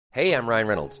Hey, I'm Ryan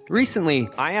Reynolds. Recently,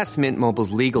 I asked Mint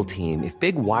Mobile's legal team if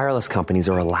big wireless companies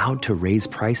are allowed to raise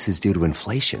prices due to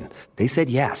inflation. They said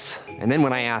yes. And then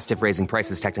when I asked if raising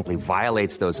prices technically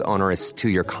violates those onerous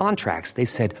two-year contracts, they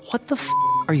said, "What the f***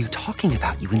 are you talking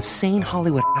about, you insane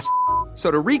Hollywood ass?" So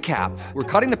to recap, we're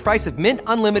cutting the price of Mint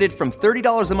Unlimited from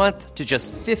 $30 a month to just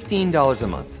 $15 a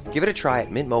month. Give it a try at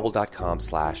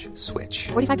mintmobile.com/switch.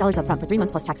 $45 up front for 3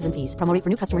 months plus taxes and fees. Promo rate for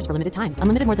new customers for limited time.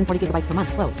 Unlimited more than 40 gigabytes per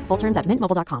month. Slows full terms at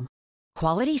mintmobile.com.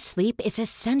 Quality sleep is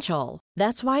essential.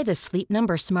 That's why the Sleep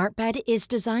Number Smart Bed is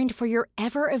designed for your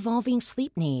ever-evolving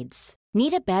sleep needs.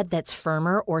 Need a bed that's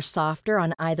firmer or softer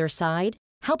on either side?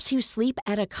 Helps you sleep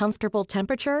at a comfortable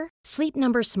temperature? Sleep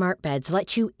Number Smart Beds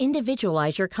let you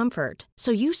individualize your comfort,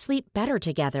 so you sleep better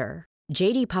together.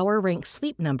 J.D. Power ranks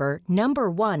Sleep Number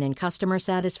 #1 in customer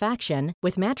satisfaction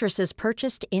with mattresses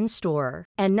purchased in-store.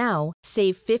 And now,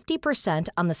 save 50%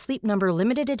 on the Sleep Number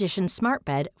Limited Edition Smart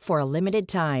Bed for a limited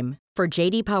time. For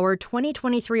J.D. Power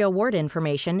 2023 award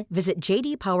information, visit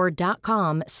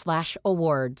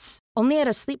jdpower.com/awards. Only at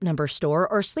a Sleep Number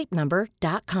store or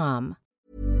sleepnumber.com.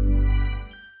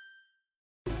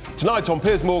 Tonight on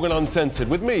Piers Morgan Uncensored,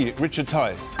 with me, Richard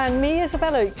Tice. And me,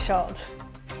 Isabel Oakeshott.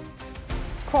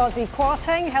 Kwasi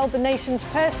Kwarteng held the nation's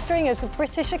purse string as the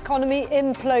British economy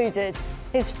imploded.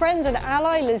 His friend and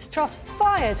ally Liz Truss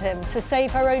fired him to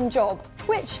save her own job,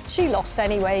 which she lost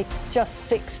anyway, just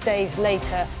 6 days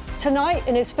later. Tonight,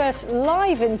 in his first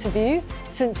live interview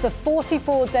since the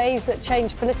 44 days that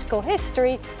changed political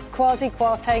history, Kwasi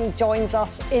Kwarteng joins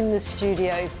us in the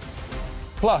studio.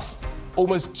 Plus,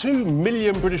 almost 2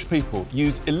 million British people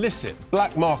use illicit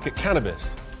black market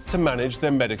cannabis to manage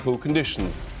their medical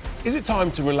conditions. Is it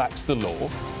time to relax the law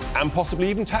and possibly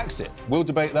even tax it? We'll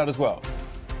debate that as well.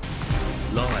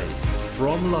 Live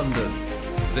from London,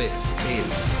 this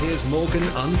is Piers Morgan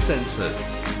Uncensored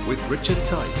with Richard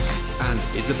Tice and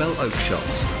Isabel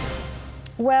Oakeshott.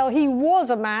 Well, he was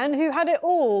a man who had it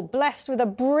all, blessed with a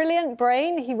brilliant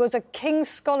brain. He was a King's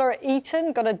Scholar at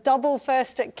Eton, got a double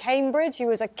first at Cambridge. He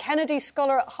was a Kennedy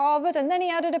Scholar at Harvard, and then he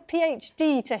added a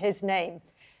PhD to his name.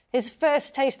 His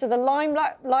first taste of the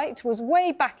limelight was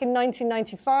way back in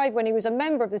 1995 when he was a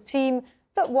member of the team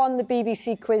that won the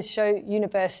BBC quiz show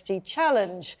University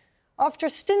Challenge. After a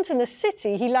stint in the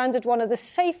city, he landed one of the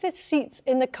safest seats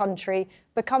in the country,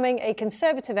 becoming a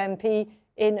Conservative MP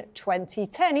in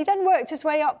 2010. He then worked his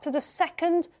way up to the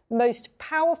second most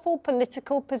powerful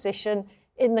political position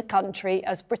in the country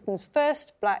as Britain's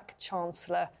first black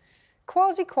Chancellor.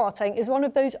 Kwasi Kwarteng is one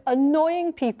of those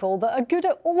annoying people that are good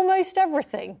at almost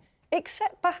everything,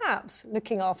 except perhaps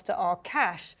looking after our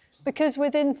cash, because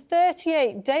within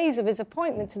 38 days of his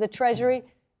appointment to the Treasury,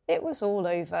 it was all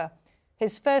over.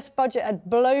 His first budget had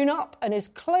blown up, and his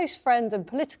close friend and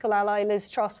political ally Liz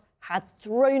Truss had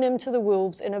thrown him to the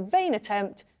wolves in a vain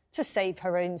attempt to save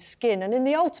her own skin. And in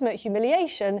the ultimate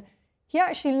humiliation, he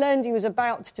actually learned he was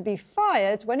about to be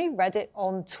fired when he read it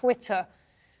on Twitter.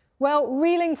 Well,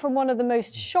 reeling from one of the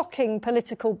most shocking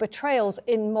political betrayals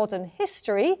in modern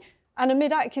history, and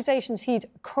amid accusations he'd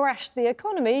crashed the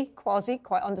economy, Kwasi,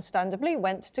 quite understandably,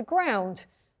 went to ground.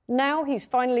 Now he's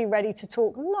finally ready to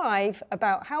talk live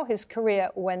about how his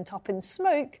career went up in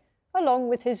smoke, along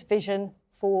with his vision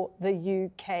for the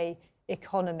UK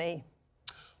economy.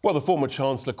 Well, the former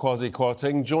Chancellor Kwasi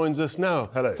Kwarteng joins us now.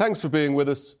 Hello. Thanks for being with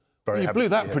us. Very you happy blew to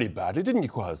that be pretty here. badly, didn't you,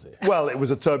 Kwasi? Well, it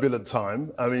was a turbulent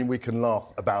time. I mean, we can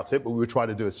laugh about it, but we were trying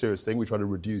to do a serious thing. We tried to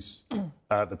reduce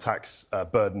the tax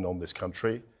burden on this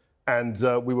country, and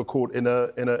we were caught in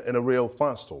a real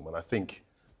firestorm. And I think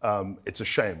it's a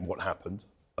shame what happened.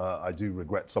 I do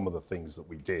regret some of the things that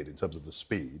we did in terms of the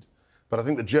speed, but I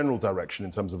think the general direction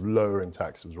in terms of lowering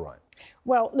tax was right.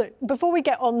 Well, look, before we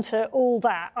get on to all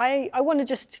that, I want to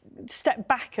just step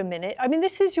back a minute. I mean,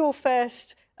 this is your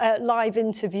first live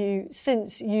interview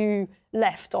since you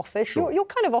left office. Sure. You're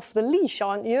kind of off the leash,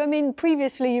 aren't you? I mean,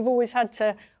 previously you've always had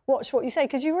to watch what you say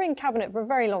because you were in Cabinet for a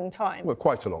very long time. Well,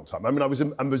 quite a long time. I mean, I was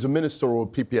a minister or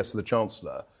PPS of the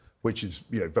Chancellor, which is,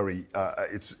 very,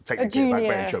 it's technically a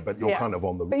backbencher, but you're kind of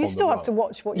on the But you still have to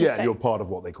watch what you say. Yeah, you're part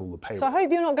of what they call the payroll. So I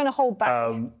hope you're not going to hold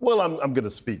back. Well, I'm going to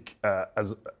speak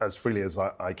as freely as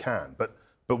I can. But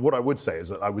what I would say is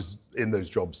that I was in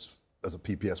those jobs as a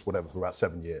PPS, whatever, for about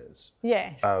 7 years.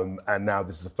 Yes. And now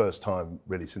this is the first time,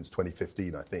 really, since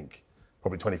 2015, I think,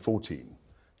 probably 2014,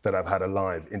 that I've had a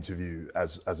live interview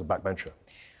as a backbencher.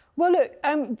 Well, look,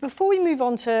 before we move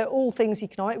on to all things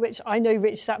economic, which I know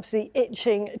Rich is absolutely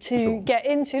itching to get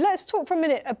into, let's talk for a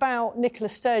minute about Nicola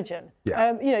Sturgeon.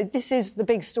 Yeah. This is the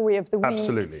big story of the week.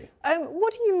 Absolutely.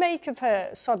 What do you make of her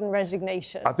sudden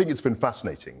resignation? I think it's been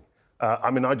fascinating.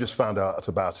 I just found out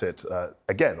about it,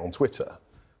 again, on Twitter.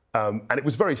 And it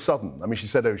was very sudden. I mean, she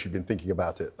said, she'd been thinking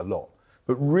about it a lot.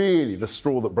 But really, the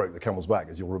straw that broke the camel's back,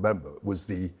 as you'll remember, was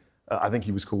I think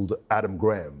he was called Adam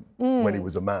Graham when he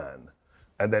was a man.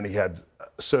 And then he had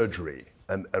surgery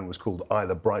and was called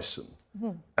Isla Bryson.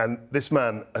 Mm-hmm. And this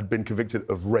man had been convicted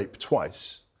of rape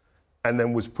twice and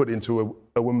then was put into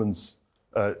a women's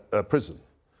prison,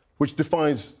 which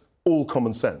defies all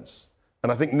common sense.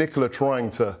 And I think Nicola trying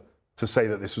to say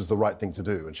that this was the right thing to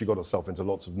do, and she got herself into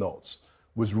lots of knots,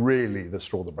 was really the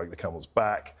straw that broke the camel's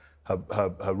back.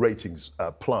 Her ratings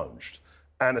plunged.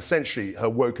 And essentially, her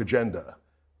woke agenda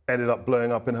ended up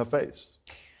blowing up in her face.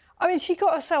 I mean, she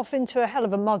got herself into a hell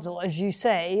of a muddle, as you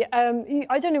say.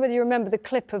 I don't know whether you remember the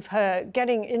clip of her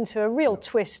getting into a real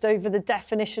twist over the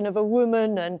definition of a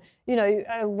woman and,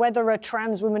 whether a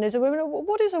trans woman is a woman.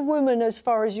 What is a woman as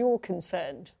far as you're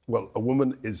concerned? Well, a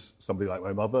woman is somebody like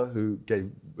my mother who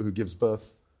gives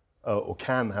birth or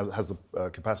has the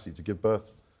capacity to give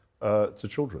birth to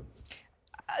children.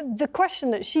 The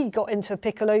question that she got into a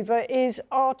pickle over is,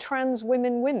 are trans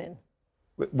women women?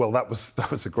 Well, that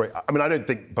was a great... I mean, I don't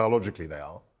think biologically they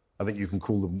are. I think you can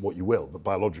call them what you will, but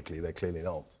biologically they clearly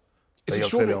aren't. It's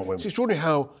extraordinary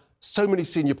how so many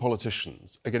senior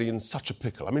politicians are getting in such a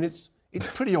pickle. I mean, it's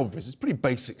pretty obvious. It's pretty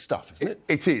basic stuff, isn't it?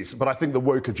 It is, but I think the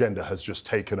woke agenda has just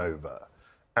taken over.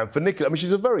 And for Nicola, I mean,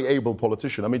 she's a very able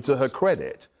politician. I mean, to her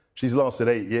credit, she's lasted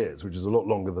 8 years, which is a lot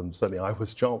longer than certainly I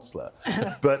was Chancellor.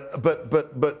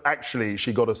 but actually,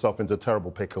 she got herself into a terrible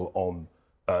pickle on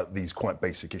these quite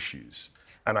basic issues.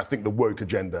 And I think the woke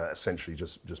agenda essentially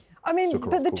just I mean, took her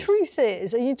but off the course. truth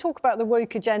is, you talk about the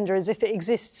woke agenda as if it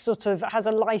exists, sort of has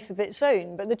a life of its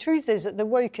own. But the truth is that the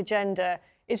woke agenda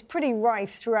is pretty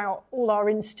rife throughout all our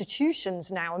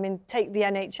institutions now. I mean, take the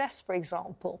NHS, for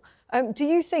example. Do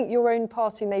you think your own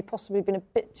party may possibly have been a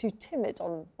bit too timid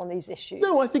on these issues?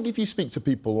 No, I think if you speak to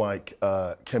people like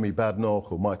Kemi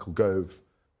Badenoch or Michael Gove,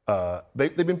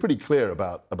 they've been pretty clear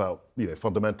about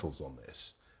fundamentals on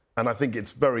this. And I think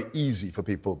it's very easy for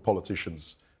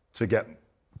politicians, to get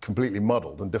completely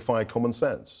muddled and defy common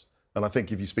sense. And I think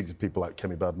if you speak to people like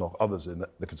Kemi Badenoch, others in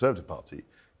the Conservative Party,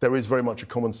 there is very much a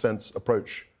common sense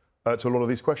approach to a lot of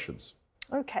these questions.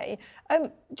 OK.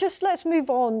 Just let's move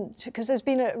on, because there's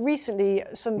been recently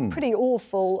some pretty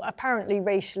awful, apparently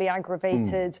racially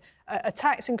aggravated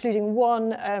attacks, including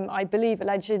one, I believe,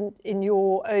 alleged in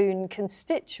your own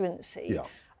constituency. Yeah.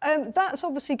 That's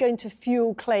obviously going to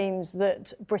fuel claims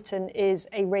that Britain is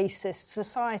a racist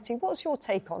society. What's your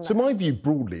take on that? So my view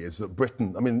broadly is that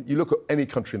Britain, I mean, you look at any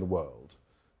country in the world,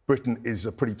 Britain is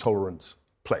a pretty tolerant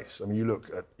place. I mean, you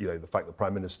look at, the fact that the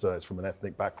Prime Minister is from an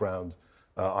ethnic background.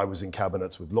 I was in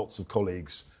cabinets with lots of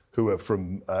colleagues who are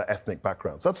from ethnic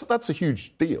backgrounds. That's a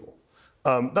huge deal.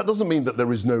 That doesn't mean that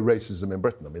there is no racism in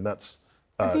Britain. I mean, that's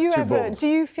do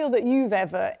you feel that you've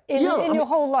ever, in your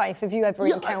whole life, have you ever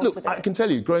encountered it? I can tell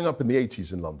you, growing up in the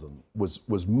 80s in London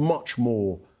was much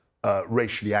more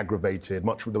racially aggravated,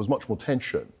 there was much more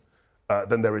tension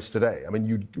than there is today. I mean,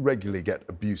 you regularly get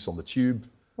abuse on the tube,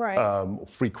 right.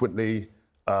 Frequently.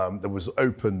 There was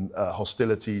open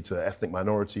hostility to ethnic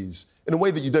minorities in a way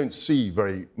that you don't see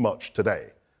very much today.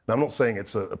 Now, I'm not saying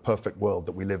it's a perfect world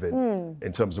that we live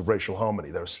in terms of racial harmony.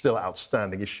 There are still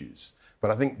outstanding issues. But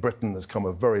I think Britain has come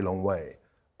a very long way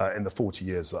in the 40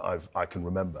 years that I can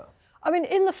remember. I mean,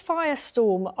 in the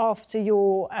firestorm after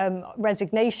your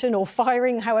resignation or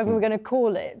firing, however we're going to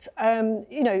call it,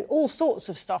 all sorts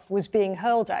of stuff was being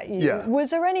hurled at you. Yeah. Was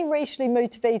there any racially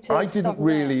motivated stuff? I didn't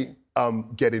really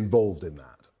get involved in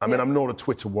that. I mean, I'm not a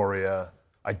Twitter warrior.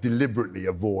 I deliberately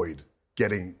avoid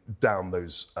getting down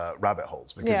those rabbit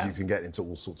holes because you can get into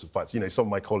all sorts of fights. Some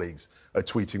of my colleagues are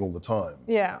tweeting all the time.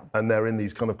 Yeah. And they're in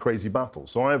these kind of crazy battles.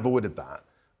 So I avoided that.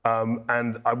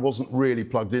 And I wasn't really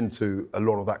plugged into a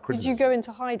lot of that criticism. Did you go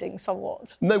into hiding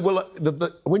somewhat? No, well,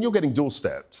 when you're getting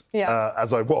doorstepped,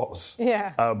 as I was,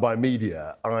 by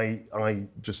media, I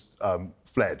just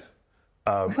fled.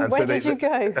 Where did you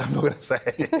go? I'm not going to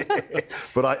say.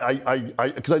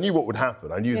 But because I knew what would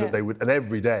happen. I knew that they would, and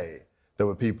every day there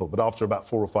were people. But after about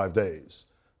 4 or 5 days,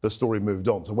 the story moved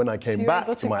on. So when I came back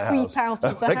to my house,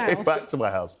 came back to my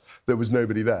house, there was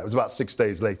nobody there. It was about 6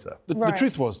 days later. The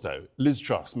truth was, though, Liz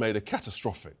Truss made a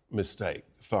catastrophic mistake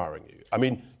firing you. I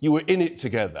mean, you were in it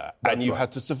together, and you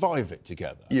had to survive it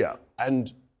together. Yeah.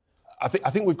 And I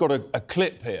think we've got a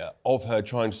clip here of her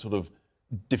trying to sort of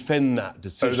defend that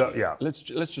decision. Let's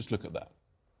just look at that.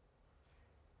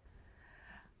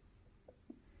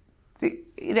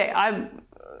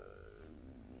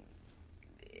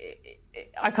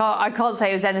 I can't say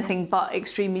it was anything but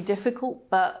extremely difficult,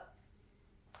 but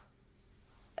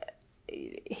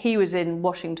he was in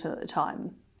Washington at the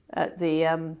time at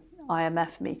the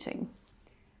IMF meeting,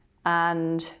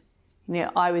 And,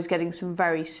 I was getting some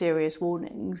very serious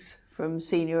warnings from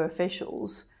senior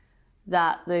officials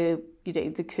that there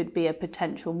could be a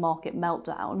potential market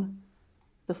meltdown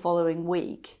the following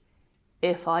week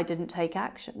if I didn't take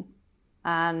action.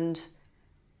 And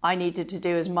I needed to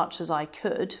do as much as I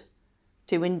could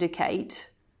to indicate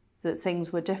that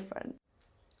things were different.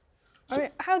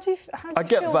 How do you I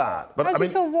get feel, that, but how do you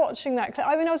feel watching that clip?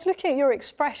 I mean, I was looking at your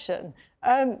expression.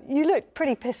 You looked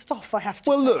pretty pissed off, I have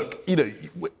to say. Well, look,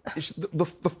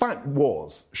 the fact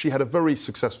was she had a very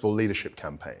successful leadership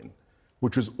campaign,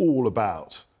 which was all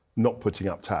about not putting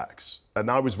up tax. And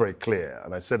I was very clear,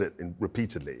 and I said it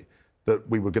repeatedly, that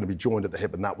we were going to be joined at the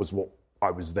hip, and that was what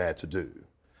I was there to do.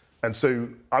 And so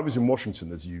I was in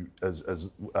Washington, as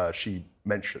she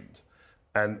mentioned,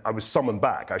 and I was summoned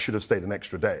back. I should have stayed an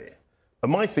extra day.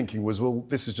 And my thinking was, well,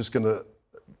 this is just going to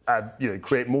add,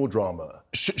 create more drama.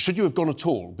 Should you have gone at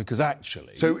all? Because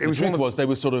actually, so it was the truth was there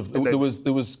was sort of there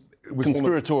was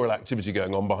conspiratorial activity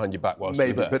going on behind your back whilst you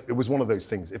were there. But it was one of those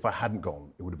things. If I hadn't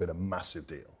gone, it would have been a massive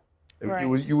deal. Right.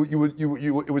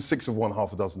 It was 6 of one,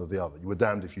 half a dozen of the other. You were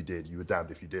damned if you did. You were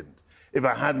damned if you didn't. If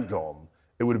I hadn't gone,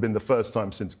 it would have been the first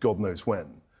time since God knows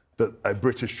when that a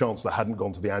British chancellor hadn't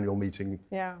gone to the annual meeting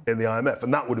in the IMF,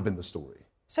 and that would have been the story.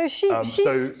 So it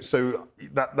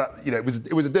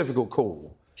was a difficult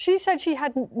call. She said she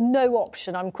had no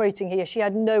option. I'm quoting here. She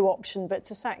had no option but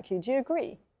to sack you. Do you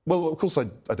agree? Well, of course, I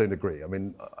don't agree. I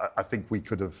mean, I think we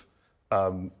could have.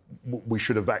 We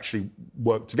should have actually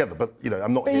worked together, but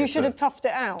I'm not. But you should have toughed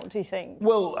it out. Do you think?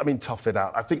 Well, I mean, tough it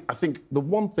out. I think the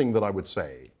one thing that I would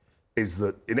say is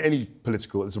that in any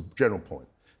political, it's a general point,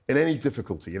 in any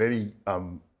difficulty, in any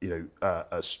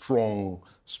a strong,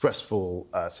 stressful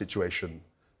situation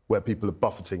where people are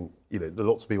buffeting, there are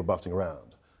lots of people buffeting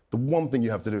around. The one thing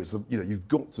you have to do is, you've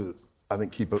got to, I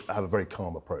think, have a very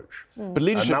calm approach. But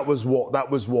leadership, and that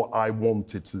was what I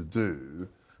wanted to do.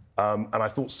 And I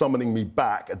thought summoning me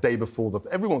back a day before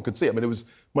everyone could see. I mean,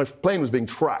 my plane was being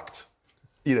tracked,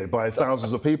 by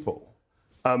thousands of people.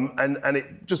 And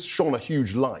it just shone a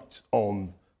huge light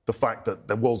on the fact that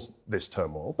there was this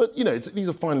turmoil. But, these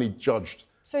are finely judged,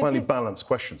 finely balanced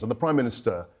questions. And the Prime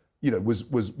Minister,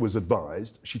 was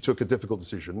advised. She took a difficult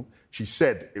decision. She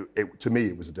said, to me,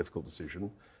 it was a difficult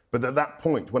decision. But at that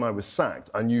point, when I was sacked,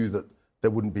 I knew that there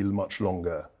wouldn't be much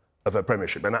longer of her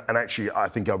premiership. And actually, I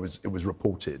think it was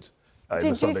reported in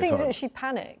the Sunday Times. Do you think that she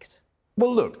panicked?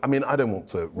 Well, look, I mean, I don't want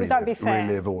to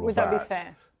relive all of that. Would that be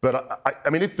fair? But I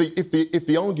mean, if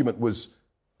the argument was,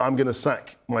 I'm going to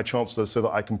sack my chancellor so that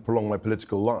I can prolong my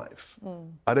political life,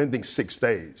 I don't think 6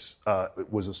 days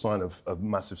was a sign of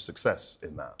massive success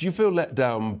in that. Do you feel let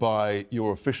down by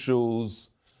your officials,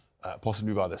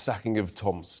 possibly by the sacking of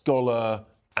Tom Scholar,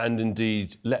 and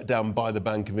indeed let down by the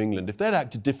Bank of England? If they'd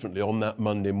acted differently on that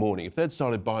Monday morning, if they'd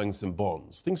started buying some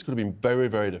bonds, things could have been very,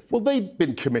 very different. Well, they'd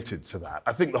been committed to that.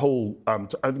 I think the whole...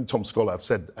 I think Tom Scholar, I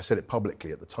said it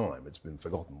publicly at the time, it's been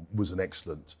forgotten, was an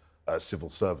excellent civil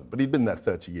servant. But he'd been there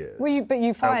 30 years. But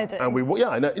you fired him. And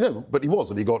I know, but he was.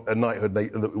 And he got a knighthood.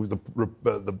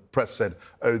 The press said,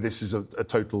 oh, this is a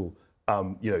total...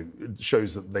 it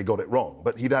shows that they got it wrong.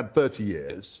 But he'd had 30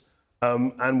 years...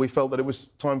 and we felt that it was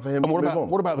time for him to move on.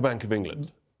 What about the Bank of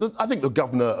England? I think the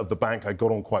governor of the bank, I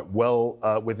got on quite well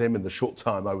with him in the short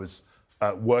time I was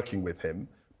working with him.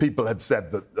 People had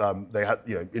said that they had,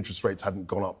 interest rates hadn't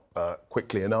gone up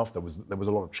quickly enough. There was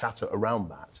a lot of chatter around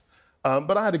that.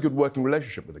 But I had a good working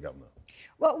relationship with the governor.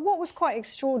 Well, what was quite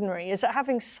extraordinary is that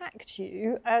having sacked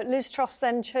you, Liz Truss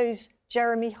then chose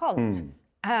Jeremy Hunt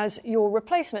as your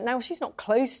replacement. Now, she's not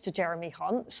close to Jeremy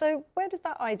Hunt, so where did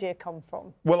that idea come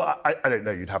from? Well, I don't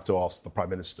know. You'd have to ask the Prime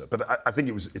Minister. But I think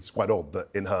it's quite odd that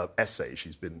in her essay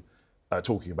she's been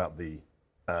talking about the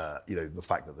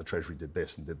fact that the Treasury did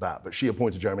this and did that. But she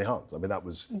appointed Jeremy Hunt. I mean, that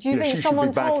was... Do you think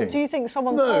someone told her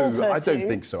to? No, I don't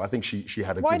think so. I think she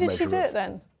had a good measure of... Why did she do it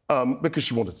then? Because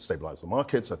she wanted to stabilise the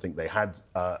markets. I think they had...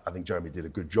 I think Jeremy did a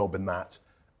good job in that.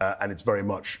 And it's very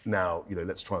much now,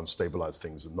 let's try and stabilise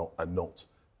things and not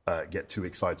get too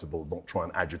excitable, not try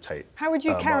and agitate. How would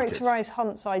you characterise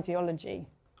Hunt's ideology?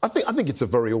 I think it's a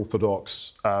very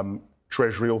orthodox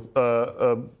Treasury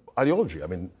ideology. I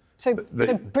mean, so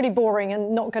pretty boring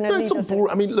and not going to lead us.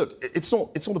 I mean, look, it's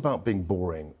not about being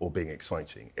boring or being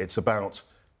exciting. It's about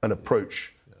an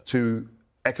approach to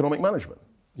economic management.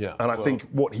 Yeah, and I think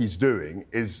what he's doing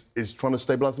is trying to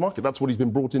stabilise the market. That's what he's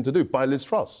been brought in to do by Liz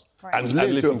Truss. Right. It was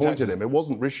Liz who appointed him. It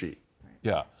wasn't Rishi.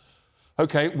 Yeah.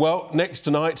 OK, well, next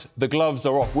tonight, the gloves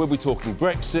are off. We'll be talking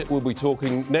Brexit, we'll be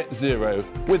talking net zero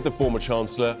with the former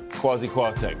Chancellor, Kwasi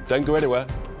Kwarteng. Don't go anywhere.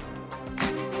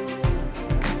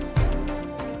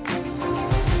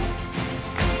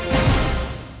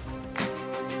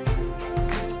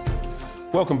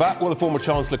 Welcome back. Well, the former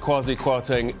Chancellor Kwasi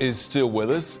Kwarteng is still with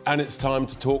us, and it's time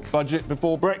to talk budget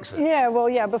before Brexit.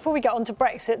 Yeah, before we get on to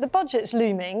Brexit, the budget's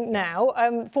looming now.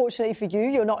 Fortunately for you,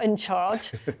 you're not in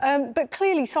charge. But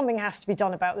clearly something has to be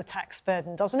done about the tax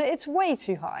burden, doesn't it? It's way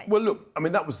too high. Well, look, I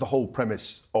mean, that was the whole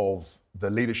premise of the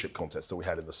leadership contest that we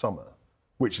had in the summer,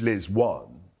 which Liz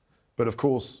won. But of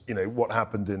course, you know, what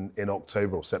happened in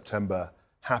October or September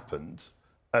happened,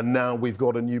 and now we've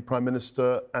got a new Prime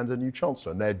Minister and a new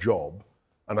Chancellor, and their job,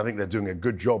 and I think they're doing a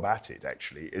good job at it,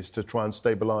 actually, is to try and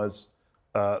stabilise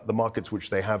the markets, which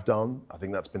they have done. I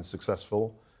think that's been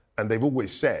successful. And they've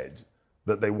always said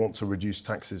that they want to reduce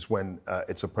taxes when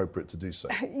it's appropriate to do so.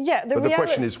 But the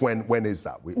question is, when is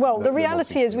that? The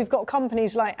reality is we've got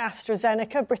companies like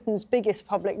AstraZeneca, Britain's biggest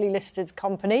publicly listed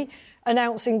company,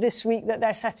 announcing this week that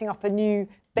they're setting up a new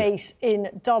base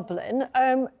in Dublin.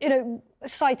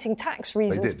 Citing tax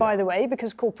reasons, by the way,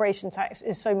 because corporation tax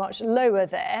is so much lower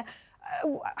there.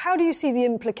 How do you see the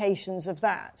implications of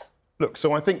that? Look,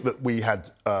 so I think that we had...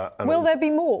 Will there be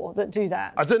more that do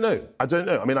that? I don't know.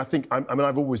 I mean,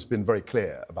 I've always been very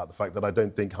clear about the fact that I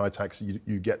don't think high tax,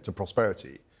 you get to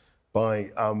prosperity by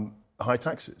high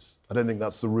taxes. I don't think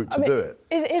that's the route to do it.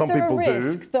 Is there a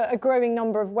risk that a growing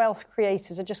number of wealth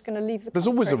creators are just going to leave the country? There's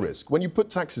always a risk. When you put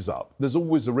taxes up, there's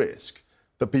always a risk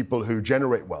that people who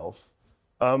generate wealth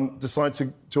decide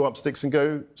to up sticks and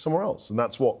go somewhere else. And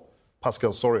that's what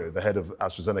Pascal Soriot, the head of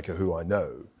AstraZeneca, who I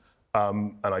know,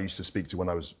 and I used to speak to when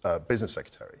I was business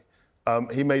secretary,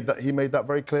 he made that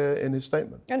very clear in his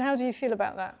statement. And how do you feel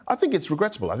about that? I think it's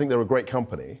regrettable. I think they're a great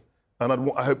company,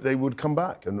 and I hope they would come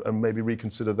back and maybe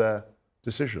reconsider their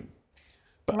decision.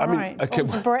 But, on to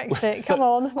Brexit, come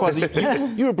on.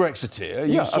 Kwasi, you're a Brexiteer.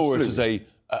 You saw absolutely. it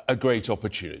as a great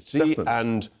opportunity. Definitely.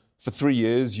 And for 3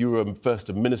 years, you were first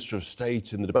a Minister of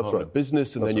State in the Department of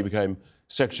Business, and then you became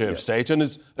Secretary of State. And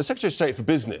as a Secretary of State for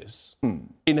Business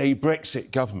in a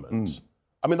Brexit government,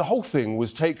 I mean, the whole thing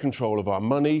was take control of our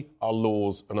money, our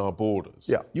laws and our borders.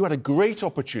 Yeah. You had a great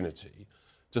opportunity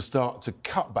to start to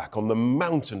cut back on the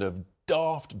mountain of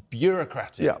daft,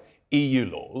 bureaucratic EU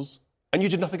laws, and you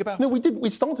did nothing about it. No, we did. We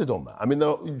started on that. I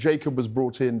mean, Jacob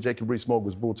Rees-Mogg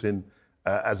was brought in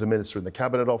as a minister in the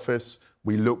Cabinet Office.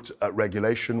 We looked at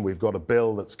regulation. We've got a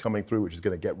bill that's coming through which is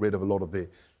going to get rid of a lot of the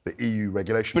EU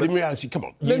regulation. But in reality, come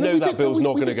on, that bill's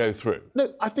not going to go through.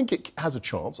 No, I think it has a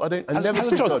chance. I never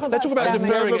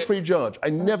prejudge. I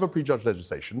never prejudge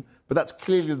legislation, but that's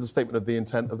clearly the statement of the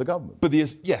intent of the government. But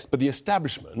the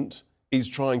establishment is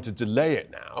trying to delay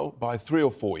it now by 3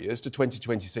 or 4 years to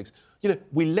 2026. You know,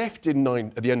 we left at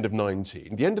the end of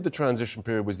 19. The end of the transition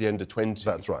period was the end of 20.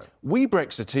 That's right. We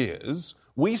Brexiteers,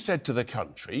 we said to the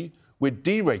country, we'd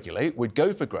deregulate, we'd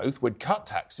go for growth, we'd cut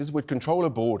taxes, we'd control our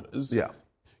borders. Yeah.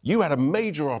 You had a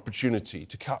major opportunity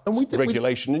to cut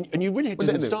regulation, and you really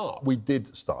didn't start. We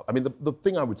did start. I mean, the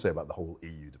thing I would say about the whole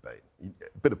EU debate,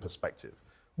 a bit of perspective,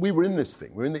 we were in this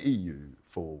thing, we were in the EU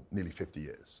for nearly 50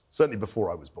 years, certainly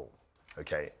before I was born,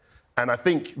 OK? And I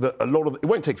think that a lot of it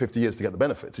won't take 50 years to get the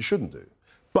benefits, it shouldn't do.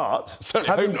 But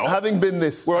having been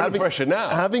this... We're under pressure now.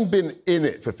 Having been in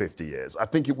it for 50 years, I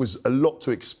think it was a lot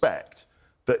to expect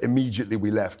that immediately we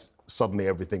left, suddenly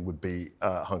everything would be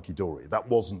hunky-dory. That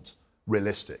wasn't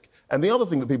realistic. And the other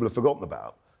thing that people have forgotten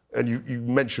about, and you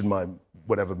mentioned my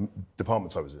whatever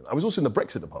departments I was in, I was also in the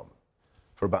Brexit department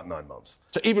for about 9 months.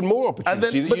 So even more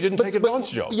opportunity that you didn't take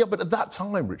advantage of. Yeah, but at that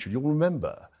time, Richard, you'll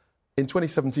remember, in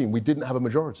 2017, we didn't have a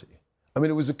majority. I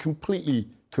mean, it was a completely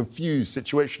confused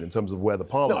situation in terms of where the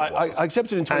Parliament was. I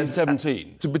accepted in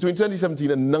 2017. Between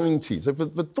 2017 and 19, so for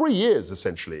 3 years,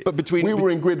 essentially, we were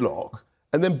in gridlock.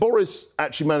 And then Boris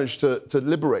actually managed to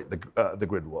liberate the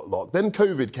gridlock. Then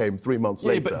COVID came 3 months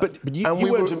later. But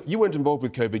you weren't involved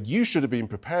with COVID. You should have been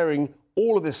preparing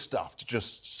all of this stuff to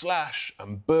just slash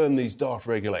and burn these daft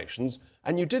regulations,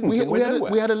 and you didn't.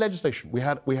 We had a legislation. We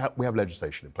have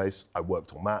legislation in place. I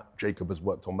worked on that. Jacob has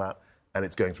worked on that. And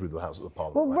it's going through the House of the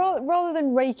Parliament. Well, rather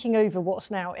than raking over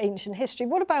what's now ancient history,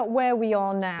 what about where we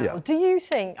are now? Yeah. Do you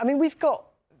think... I mean, we've got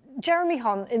Jeremy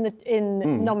Hunt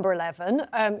in number 11.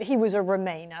 He was a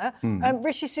Remainer.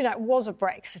 Rishi Sunak was a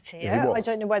Brexiteer. Yeah, he was.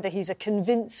 I don't know whether he's a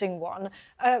convincing one.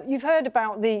 You've heard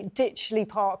about the Ditchley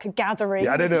Park gatherings.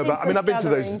 Yeah, I don't know about... I mean, I've been to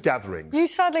those gatherings. You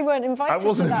sadly weren't invited to that one. I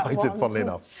wasn't invited, funnily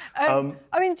enough.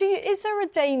 I mean, is there a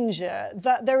danger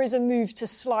that there is a move to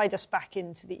slide us back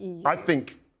into the EU? I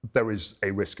think there is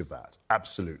a risk of that,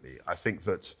 absolutely. I think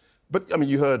that... But, I mean,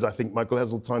 you heard, I think, Michael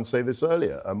Heseltine say this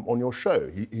earlier on your show.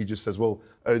 He just says, well,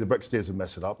 the Brexiteers have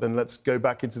messed it up, then let's go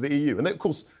back into the EU. And, of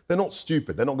course, they're not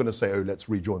stupid. They're not going to say, let's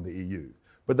rejoin the EU.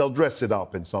 But they'll dress it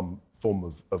up in some form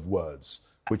of words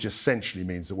which essentially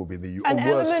means that we'll be in the EU and on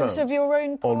worse elements terms. Of your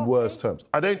own party? On worse terms.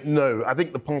 I don't know. I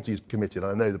think the party is committed.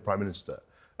 I know the Prime Minister,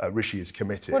 Rishi, is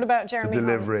committed what about Jeremy to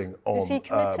delivering Hunt? on Is he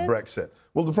committed? Brexit.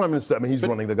 Well, the Prime Minister, I mean, he's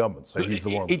running the government, so he's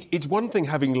the one. It's one thing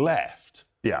having left,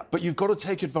 but you've got to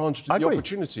take advantage of the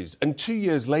opportunities. And 2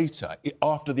 years later,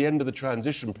 after the end of the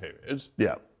transition period,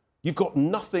 you've got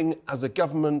nothing as a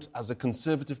government, as a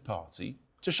Conservative party,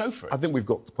 to show for it. I think we've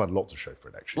got quite a lot to show for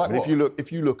it, actually. Like I mean, what?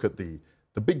 if you look at the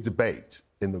big debate,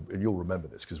 and you'll remember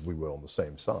this because we were on the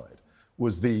same side,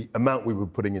 was the amount we were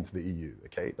putting into the EU,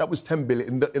 OK? That was 10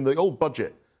 billion. In the old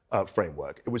budget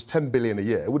framework, it was 10 billion a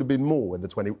year. It would have been more in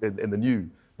the new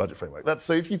budget framework.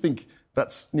 So if you think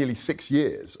that's nearly 6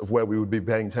 years of where we would be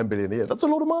paying 10 billion a year, that's a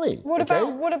lot of money. What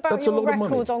about that's your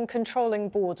record on controlling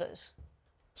borders?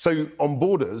 So on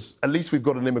borders, at least we've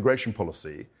got an immigration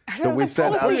policy that we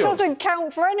said... The policy doesn't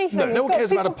count for anything. No one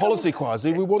cares about a policy,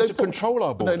 Kwasi. We want to control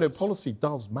our borders. No, policy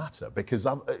does matter because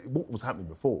what was happening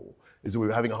before is that we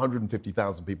were having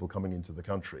 150,000 people coming into the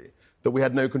country that we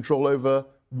had no control over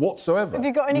whatsoever. Have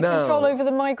you got any control over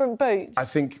the migrant boats? I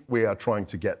think we are trying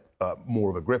to get more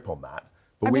of a grip on that.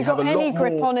 But have we you got have a any lot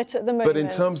grip more, on it at the moment? But in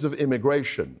terms of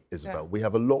immigration, Isabel, we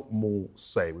have a lot more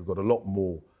say. We've got a lot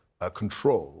more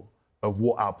control of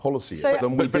what our policy is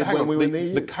than we did when we were in the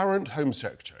EU. The current Home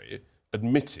Secretary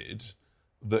admitted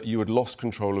that you had lost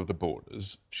control of the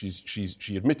borders.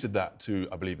 She admitted that to,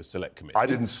 I believe, a select committee. I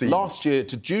didn't see... Last year,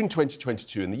 to June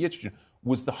 2022, in the year to June,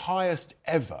 was the highest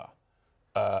ever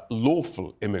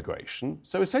lawful immigration.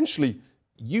 So essentially,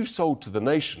 you've sold to the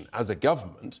nation as a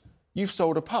government... You've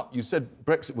sold a pup. You said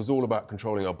Brexit was all about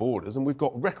controlling our borders, and we've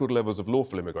got record levels of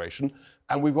lawful immigration,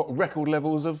 and we've got record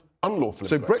levels of unlawful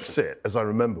immigration. So Brexit, as I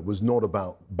remember, was not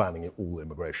about banning all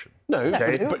immigration. No,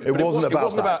 okay? but it wasn't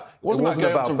about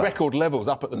going up to record levels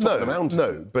up at the top of the mountain.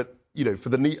 No, but for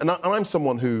the need, and I'm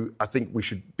someone who I think we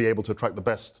should be able to attract the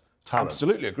best talent.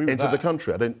 Absolutely, agree with into that. the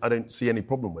country. I don't see any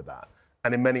problem with that.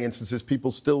 And in many instances,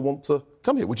 people still want to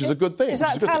come here, which is a good thing. Is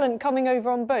that talent coming over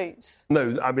on boats?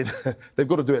 No, I mean, they've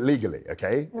got to do it legally,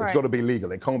 OK? Right. It's got to be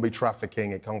legal. It can't be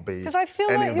trafficking. It can't be... Because I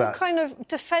feel like you're kind of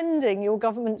defending your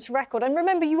government's record. And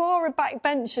remember, you are a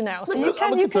backbencher now, so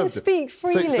you can speak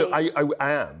freely. So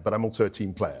I am, but I'm also a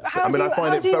team player. I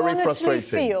find it very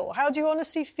frustrating. How do you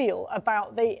honestly feel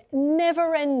about the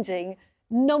never-ending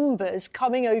numbers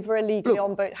coming over illegally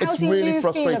on boats? How do you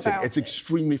feel about it? It's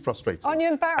extremely frustrating. Aren't you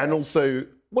embarrassed? And also,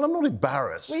 well, I'm not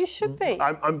embarrassed. Well, you should be.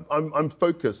 I'm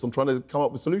focused on trying to come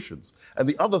up with solutions. And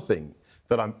the other thing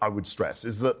that I would stress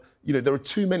is that, there are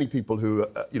too many people who,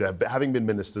 having been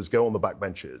ministers, go on the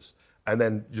backbenches and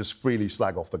then just freely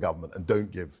slag off the government and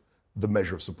don't give the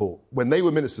measure of support. When they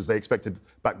were ministers, they expected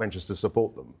backbenchers to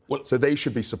support them. So they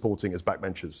should be supporting as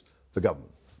backbenchers the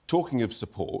government. Talking of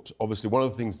support, obviously one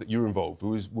of the things that you were involved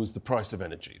with was the price of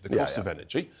energy, the cost of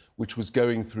energy, which was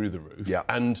going through the roof. Yeah.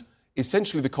 And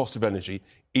essentially the cost of energy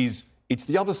it's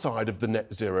the other side of the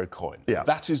net zero coin. Yeah.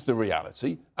 That is the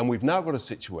reality. And we've now got a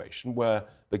situation where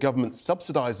the government's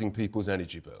subsidising people's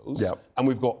energy bills. Yeah. And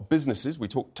we've got businesses,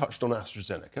 touched on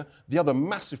AstraZeneca. The other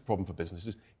massive problem for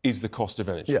businesses is the cost of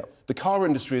energy. Yeah. The car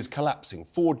industry is collapsing.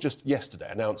 Ford just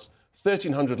yesterday announced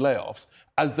 1,300 layoffs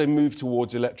as they move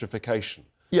towards electrification.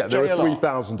 Yeah, there are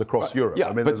 3,000 across Europe.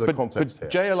 Yeah, there's a context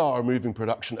but here. JLR are moving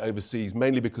production overseas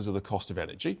mainly because of the cost of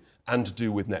energy and to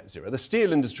do with net zero. The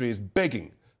steel industry is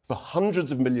begging for hundreds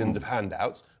of millions of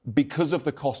handouts because of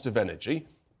the cost of energy,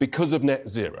 because of net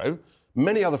zero.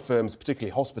 Many other firms,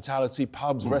 particularly hospitality,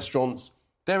 pubs, restaurants,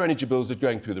 their energy bills are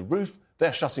going through the roof.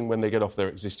 They're shutting when they get off their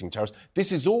existing tariffs.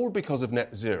 This is all because of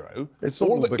net zero. It's not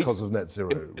all because of net zero.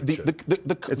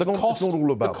 The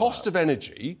cost of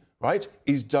energy, right,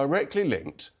 is directly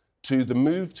linked to the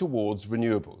move towards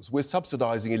renewables. We're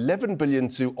subsidising 11 billion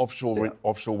to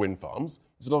offshore wind farms.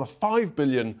 There's another 5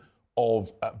 billion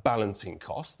of balancing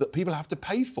costs that people have to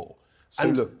pay for.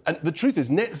 And the truth is,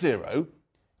 net zero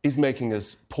is making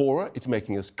us poorer. It's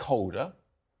making us colder.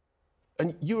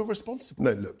 And you are responsible.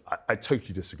 No, look, I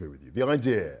totally disagree with you. The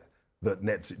idea that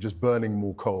just burning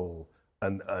more coal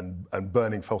and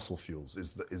burning fossil fuels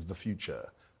is the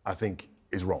future, I think,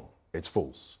 is wrong. It's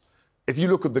false. If you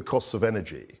look at the costs of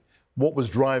energy, what was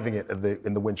driving it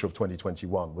in the winter of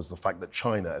 2021 was the fact that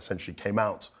China essentially came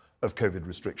out of COVID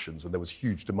restrictions and there was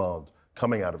huge demand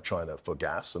coming out of China for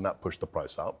gas, and that pushed the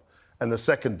price up. And the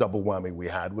second double whammy we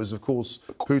had was, of course,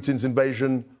 Putin's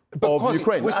invasion of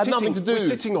Ukraine. We're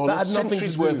sitting on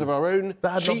centuries' worth of our own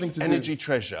cheap energy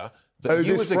treasure that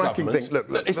you as a fracking government... thing.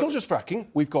 Look, it's not just fracking.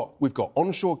 We've got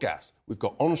onshore gas. We've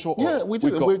got onshore oil. Yeah, we do.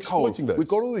 We've got We're coal. exploiting those. We've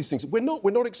got all these things. We're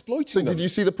not exploiting them. Did you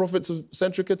see the profits of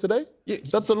Centrica today? Yeah,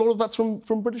 a lot of that's from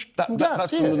British gas.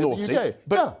 That's from the North Sea. UK.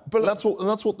 But that's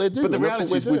what they're doing. But the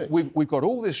reality is we've got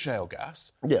all this shale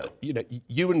gas. Yeah.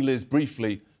 You and Liz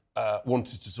briefly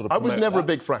wanted to sort of... I was never a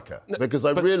big fracker because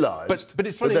I realised but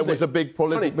it's funny, that there was a big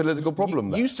political problem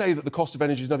there. You say that the cost of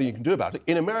energy is nothing you can do about it.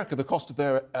 In America, the cost of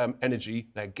their energy,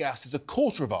 their gas, is a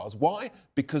quarter of ours. Why?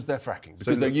 Because they're fracking.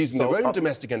 Because they're using their own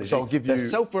domestic energy. So they're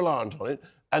self-reliant on it.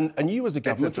 And you as a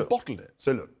government have bottled it.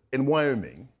 So look, in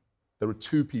Wyoming, there are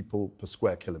 2 people per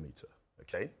square kilometre,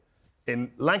 OK?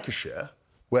 In Lancashire,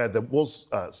 where there was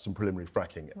some preliminary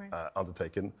fracking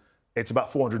undertaken, it's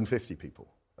about 450 people,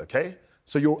 OK?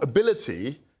 So your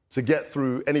ability to get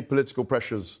through any political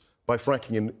pressures by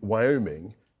fracking in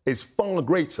Wyoming is far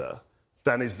greater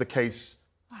than is the case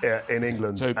in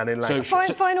England and in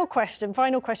Lancashire. Final question.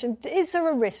 Is there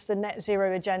a risk the net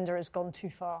zero agenda has gone too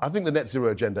far? I think the net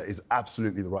zero agenda is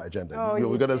absolutely the right agenda. Oh,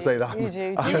 We're going to say that. You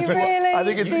do. Do you really? I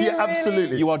think it's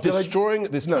absolutely. You are destroying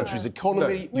this country's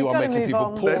economy. You are making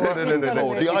people poorer.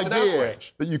 No. The idea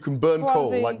that you can burn coal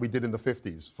Kwasi, like we did in the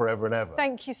 50s forever and ever.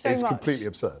 Thank you so much. It's completely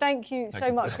absurd. Thank you so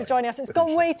much for joining us. It's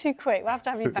gone way too quick. We'll have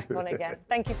to have you back on again.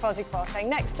 Thank you, Kwasi Kwarteng.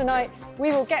 Next tonight,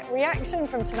 we will get reaction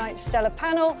from tonight's stellar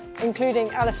panel, including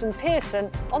Alison Pearson,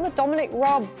 on the Dominic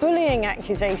Raab bullying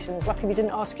accusations. Lucky we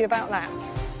didn't ask you about that.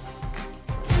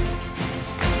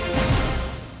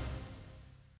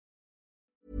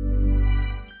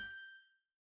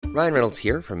 Ryan Reynolds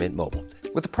here from Mint Mobile.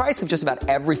 With the price of just about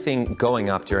everything going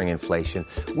up during inflation,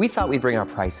 we thought we'd bring our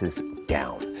prices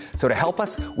down. So to help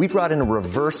us, we brought in a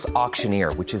reverse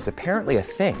auctioneer, which is apparently a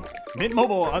thing. Mint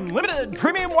Mobile Unlimited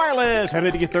Premium Wireless. How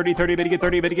to get 30, 30, bit to get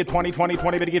 30, bit to get 20, 20,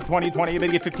 20, bit to get 20, 20, bit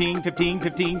to get 15, 15,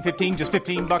 15, 15, just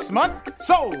 $15 a month?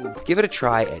 Sold! Give it a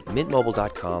try at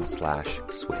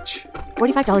mintmobile.com/switch.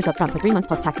 $45 up front for 3 months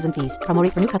plus taxes and fees. Promo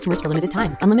rate for new customers for limited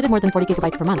time. Unlimited more than 40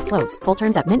 gigabytes per month. Slows full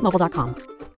terms at mintmobile.com.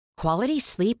 Quality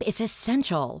sleep is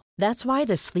essential. That's why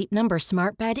the Sleep Number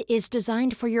Smart Bed is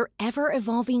designed for your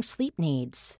ever-evolving sleep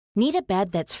needs. Need a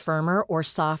bed that's firmer or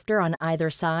softer on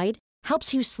either side?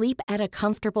 Helps you sleep at a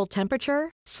comfortable temperature?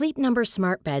 Sleep Number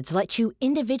Smart Beds let you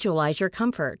individualize your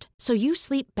comfort, so you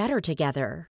sleep better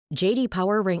together. J.D.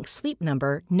 Power ranks Sleep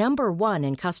Number #1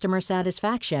 in customer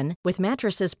satisfaction with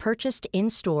mattresses purchased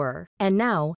in-store. And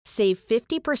now, save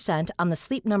 50% on the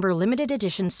Sleep Number Limited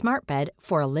Edition Smart Bed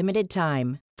for a limited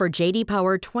time. For J.D.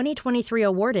 Power 2023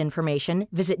 award information,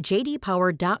 visit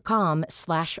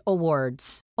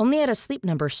jdpower.com/awards. Only at a Sleep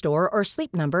Number store or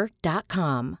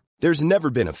sleepnumber.com. There's never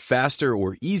been a faster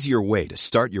or easier way to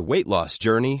start your weight loss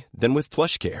journey than with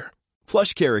PlushCare.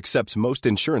 PlushCare accepts most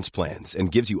insurance plans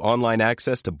and gives you online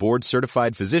access to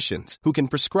board-certified physicians who can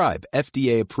prescribe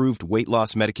FDA-approved weight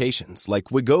loss medications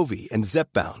like Wegovy and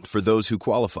Zepbound for those who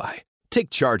qualify. Take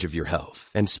charge of your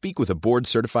health and speak with a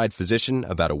board-certified physician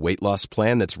about a weight loss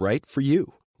plan that's right for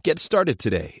you. Get started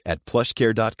today at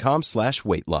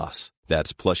plushcare.com/weight-loss.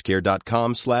 That's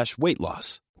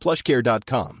plushcare.com/weight-loss.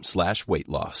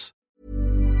 plushcare.com/weight-loss.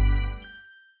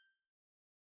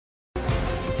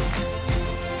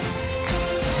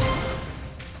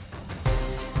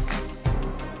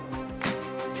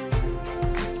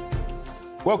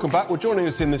 Welcome back. Well, joining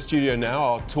us in the studio now,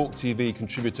 our Talk TV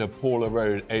contributor Paula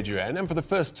Road-Adrienne, and for the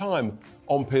first time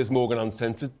on Piers Morgan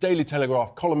Uncensored, Daily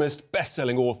Telegraph columnist,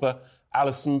 best-selling author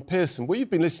Alison Pearson. Well, you've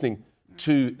been listening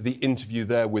to the interview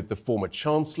there with the former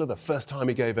Chancellor, the first time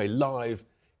he gave a live,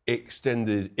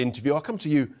 extended interview. I'll come to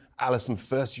you, Alison,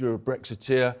 first. You're a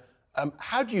Brexiteer.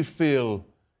 How do you feel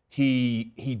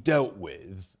he dealt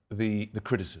with the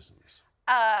criticisms?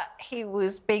 He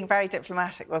was being very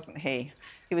diplomatic, wasn't he?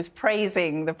 He was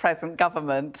praising the present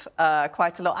government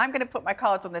quite a lot. I'm going to put my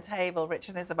cards on the table, Rich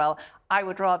and Isabel. I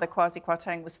would rather Kwasi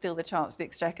Kwarteng was still the Chancellor of the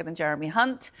Exchequer than Jeremy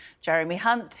Hunt. Jeremy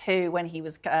Hunt, who, when he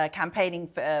was campaigning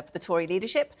for the Tory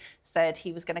leadership, said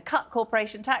he was going to cut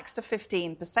corporation tax to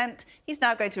 15%. He's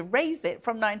now going to raise it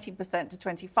from 19% to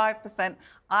 25%.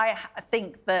 I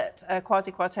think that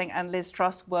Kwasi Kwarteng and Liz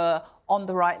Truss were on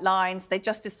the right lines. They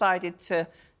just decided to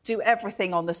do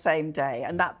everything on the same day,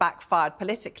 and that backfired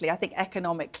politically. I think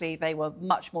economically they were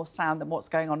much more sound than what's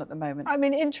going on at the moment. I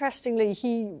mean, interestingly,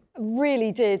 he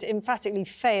really did emphatically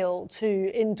fail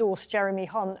to endorse Jeremy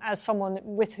Hunt as someone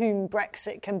with whom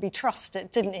Brexit can be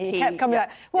trusted, didn't he? He kept coming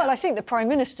back, well, I think the Prime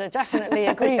Minister definitely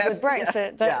agrees with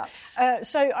Brexit.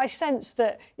 So I sense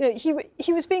that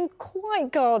he was being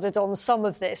quite guarded on some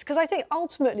of this, because I think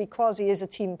ultimately Kwasi is a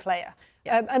team player.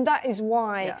 Yes. And that is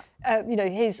why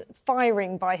his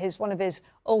firing by one of his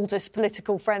oldest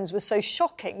political friends was so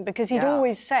shocking because he'd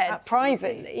always said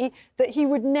privately that he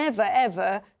would never,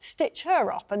 ever stitch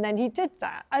her up. And then he did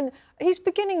that. And he's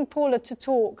beginning, Paula, to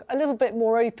talk a little bit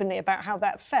more openly about how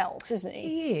that felt, isn't he?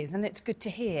 He is, and it's good to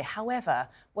hear. However,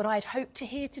 what I'd hoped to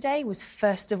hear today was,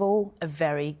 first of all, a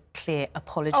very clear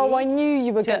apology. Oh, I knew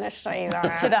you were going to say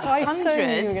that. To the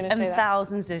hundreds and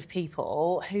thousands of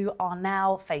people who are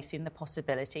now facing the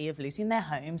possibility of losing their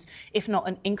homes, if not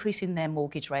an increase in their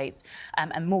mortgage rates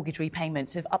and mortgage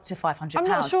repayments of up to £500.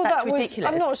 That's ridiculous.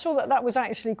 I'm not sure that was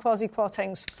actually Kwasi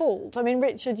Kwarteng's fault. I mean,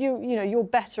 Richard, you're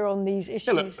better on these issues.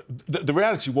 Yeah, look, the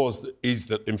reality is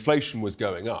that inflation was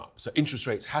going up, so interest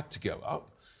rates had to go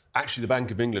up. Actually, the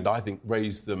Bank of England, I think,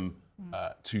 raised them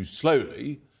too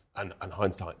slowly, and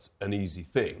hindsight's an easy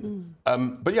thing.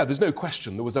 But yeah, there's no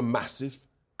question there was a massive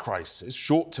crisis,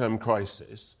 short-term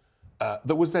crisis,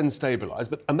 that was then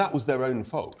stabilised, and that was their own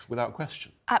fault, without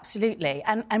question. Absolutely,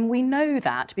 and we know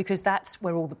that because that's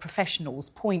where all the professionals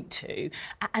point to.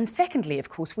 And secondly, of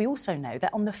course, we also know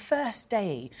that on the first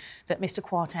day that Mr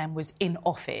Kwarteng was in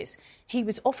office, he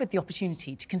was offered the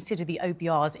opportunity to consider the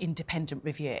OBR's independent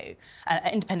review,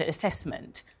 independent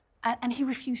assessment. And he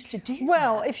refused to do that.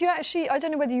 Well, if you actually... I don't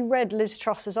know whether you read Liz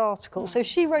Truss's article. So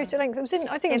she wrote at length... It was in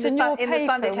your paper, the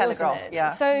Sunday Telegraph, yeah.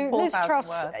 So Liz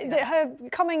Truss, her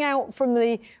coming out from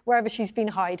wherever she's been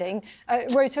hiding,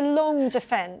 wrote a long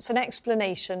defence, an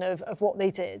explanation of what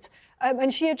they did.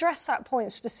 And she addressed that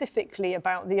point specifically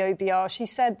about the OBR. She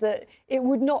said that it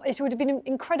would have been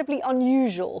incredibly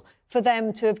unusual for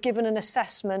them to have given an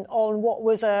assessment on what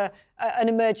was an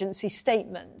emergency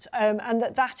statement, and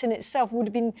that in itself would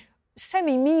have been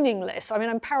semi-meaningless. I mean,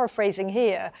 I'm paraphrasing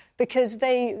here because of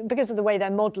the way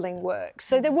their modelling works.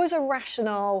 So there was a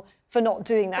rationale for not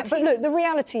doing that. But look, the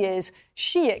reality is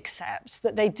she accepts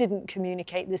that they didn't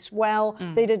communicate this well.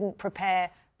 They didn't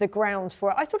prepare the ground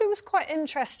for it. I thought it was quite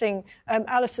interesting,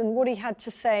 Alison, what he had to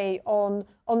say on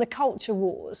the culture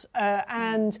wars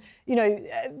and,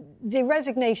 the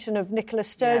resignation of Nicola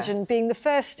Sturgeon being the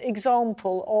first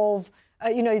example of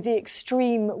the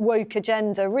extreme woke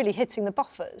agenda really hitting the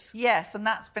buffers. Yes, and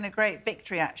that's been a great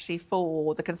victory, actually,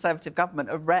 for the Conservative government,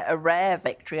 a rare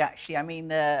victory, actually. I mean,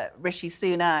 Rishi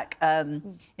Sunak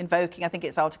invoking, I think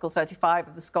it's Article 35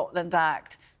 of the Scotland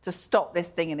Act to stop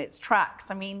this thing in its tracks.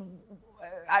 I mean,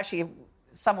 actually,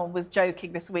 someone was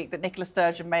joking this week that Nicola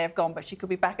Sturgeon may have gone, but she could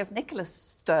be back as Nicola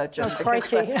Sturgeon. Oh,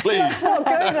 crikey. Please. Let's not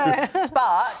go there.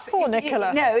 But poor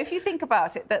Nicola. If you think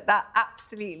about it, that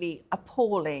absolutely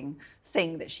appalling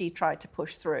thing that she tried to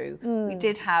push through. We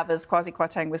did have, as Kwasi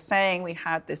Kwarteng was saying, we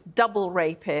had this double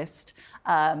rapist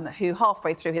who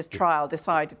halfway through his trial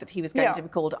decided that he was going to be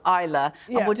called Isla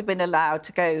and would have been allowed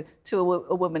to go to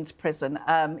a woman's prison.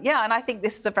 And I think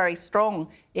this is a very strong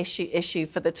issue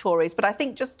for the Tories. But I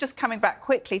think just coming back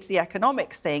quickly to the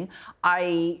economics thing,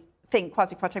 I think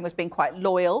Kwasi Kwarteng was being quite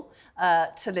loyal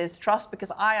to Liz Truss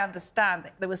because I understand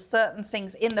that there were certain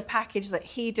things in the package that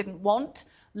he didn't want,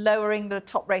 lowering the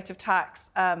top rate of tax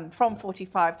from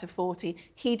 45 to 40.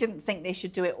 He didn't think they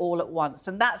should do it all at once.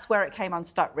 And that's where it came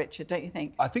unstuck, Richard, don't you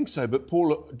think? I think so. But,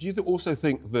 Paula, do you also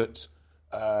think that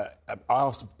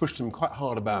I pushed him quite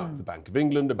hard about the Bank of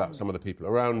England, about some of the people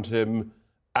around him,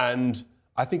 and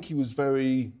I think he was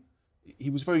very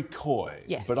coy.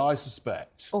 Yes. But I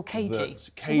suspect... Or cagey. That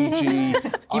cagey...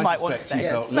 You might want to say. He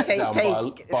felt let down by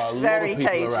a lot of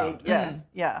people around him. Yes,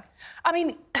 yeah. I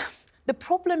mean... The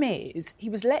problem is he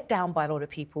was let down by a lot of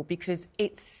people because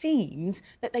it seems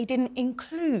that they didn't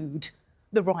include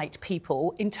the right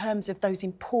people in terms of those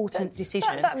important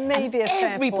decisions. That may be a fair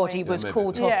point. Everybody was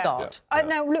caught off guard.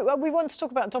 Now, look, we want to talk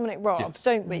about Dominic Raab,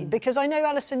 don't we? Because I know,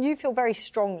 Alison, you feel very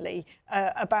strongly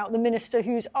about the minister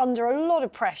who's under a lot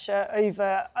of pressure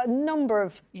over a number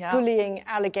of bullying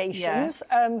allegations.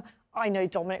 Yes. I know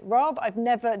Dominic Raab. I've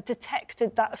never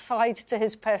detected that side to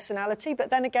his personality, but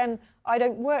then again, I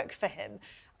don't work for him.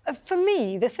 For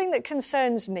me, the thing that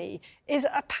concerns me is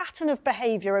a pattern of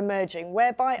behaviour emerging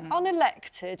whereby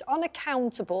unelected,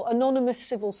 unaccountable, anonymous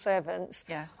civil servants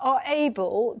are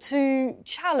able to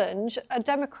challenge a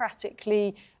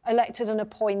democratically elected and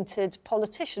appointed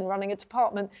politician running a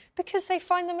department because they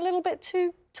find them a little bit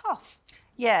too tough.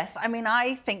 Yes, I mean,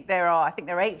 I think there are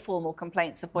 8 formal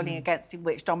complaints of bullying against him,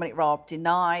 which Dominic Raab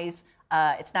denies.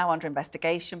 It's now under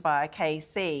investigation by a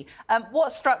KC.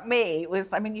 What struck me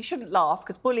was, I mean, you shouldn't laugh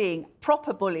because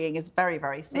proper bullying is very,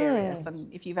 very serious.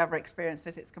 And if you've ever experienced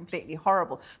it, it's completely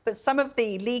horrible. But some of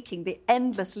the leaking, the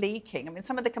endless leaking, I mean,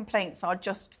 some of the complaints are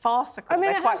just farcical. I mean,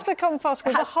 it has become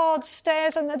farcical. The hard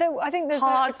stares, and I think there's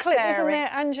a clip, isn't there,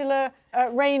 Angela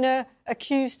Rayner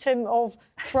accused him of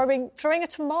throwing a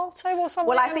tomato or something.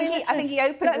 Well, I think he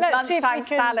opened his lunchtime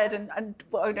salad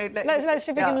let's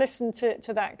see if we can listen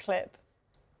to that clip.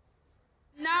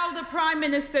 Now the Prime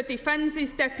Minister defends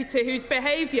his deputy, whose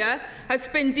behaviour has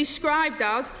been described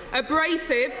as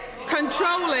abrasive,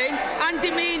 controlling and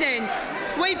demeaning.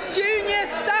 With junior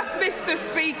staff, Mr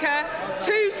Speaker,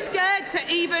 too scared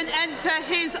to even enter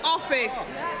his office.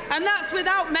 And that's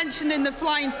without mentioning the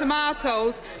flying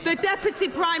tomatoes. The Deputy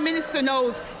Prime Minister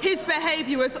knows his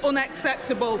behaviour was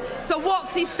unacceptable. So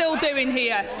what's he still doing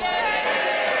here?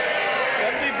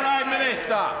 Deputy Prime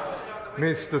Minister.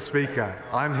 Mr. Speaker,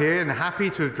 I'm here and happy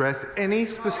to address any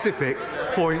specific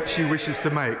point she wishes to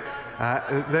make. That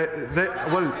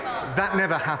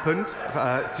never happened,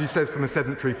 she says, from a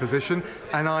sedentary position,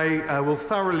 and I will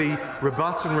thoroughly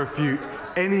rebut and refute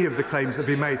any of the claims that have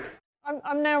been made.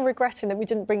 I'm now regretting that we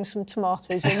didn't bring some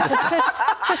tomatoes in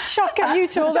to chuck at you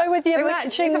two, although with your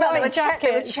matching white jackets.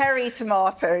 They were cherry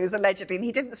tomatoes, allegedly, and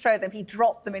he didn't throw them, he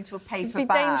dropped them into a paper bag. It'd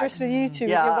be dangerous with you two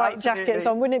with your white jackets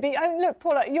on, wouldn't it be? Oh, look,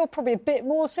 Paula, you're probably a bit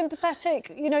more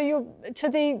sympathetic, you know, you're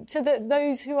to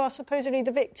those who are supposedly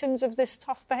the victims of this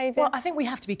tough behaviour. Well, I think we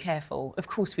have to be careful, of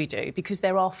course we do, because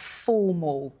there are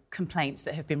formal complaints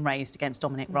that have been raised against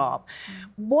Dominic Raab.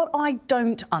 What I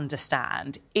don't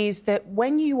understand is that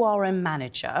when you are a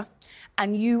manager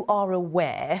and you are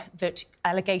aware that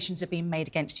allegations are being made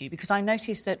against you, because I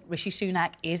noticed that Rishi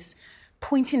Sunak is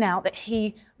pointing out that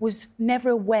he was never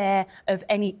aware of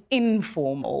any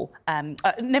formal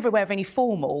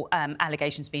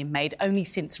allegations being made, only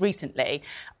since recently.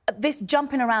 This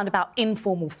jumping around about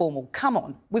informal, formal, come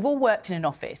on. We've all worked in an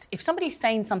office. If somebody's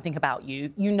saying something about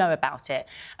you, you know about it.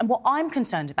 And what I'm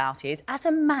concerned about is, as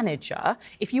a manager,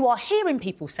 if you are hearing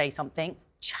people say something,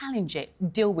 challenge it,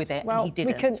 deal with it, and he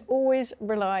didn't. We can always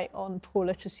rely on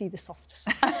Paula to see the softer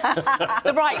side.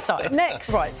 The right side.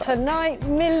 Next, tonight,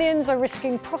 millions are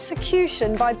risking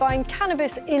prosecution by buying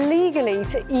cannabis illegally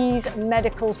to ease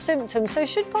medical symptoms. So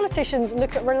should politicians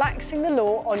look at relaxing the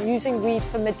law on using weed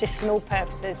for medicinal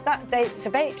purposes? That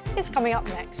debate is coming up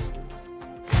next.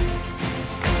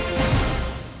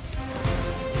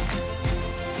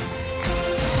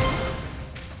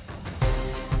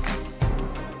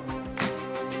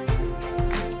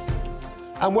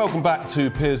 And welcome back to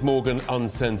Piers Morgan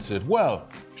Uncensored. Well,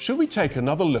 should we take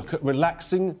another look at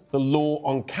relaxing the law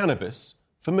on cannabis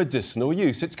for medicinal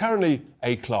use? It's currently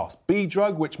a Class B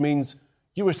drug, which means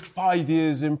you risk 5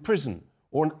 years in prison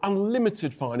or an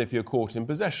unlimited fine if you're caught in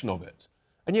possession of it.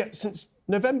 And yet, since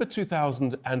November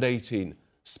 2018,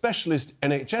 specialist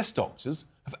NHS doctors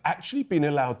have actually been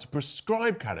allowed to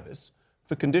prescribe cannabis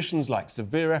for conditions like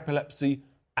severe epilepsy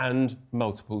and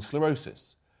multiple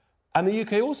sclerosis. And the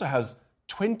UK also has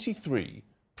 23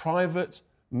 private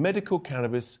medical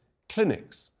cannabis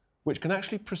clinics which can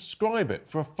actually prescribe it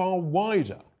for a far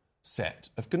wider set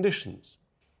of conditions.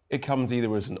 It comes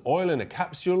either as an oil in a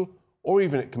capsule or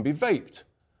even it can be vaped.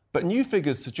 But new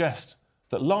figures suggest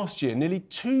that last year nearly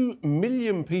 2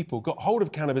 million people got hold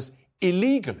of cannabis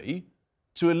illegally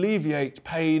to alleviate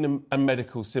pain and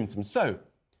medical symptoms. So,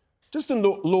 does the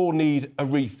law need a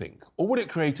rethink, or would it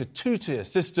create a two-tier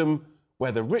system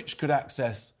where the rich could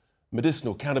access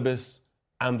medicinal cannabis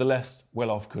and the less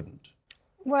well-off couldn't?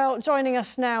 Well, joining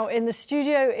us now in the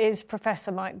studio is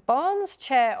Professor Mike Barnes,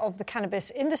 Chair of the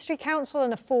Cannabis Industry Council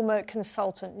and a former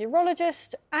consultant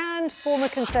neurologist, and former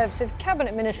Conservative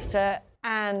Cabinet Minister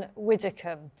Anne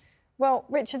Widdecombe. Well,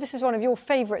 Richard, this is one of your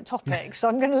favourite topics, so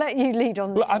I'm going to let you lead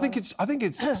on this. Well, I think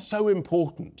it's so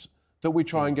important that we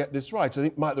try and get this right. I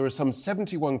think, Mike, there are some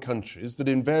 71 countries that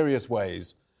in various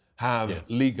ways have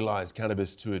legalised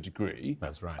cannabis to a degree.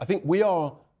 That's right. I think we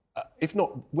are, I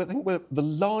think we're the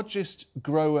largest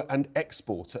grower and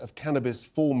exporter of cannabis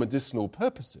for medicinal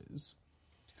purposes.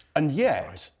 And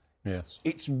yet,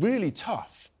 it's really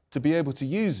tough to be able to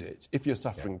use it if you're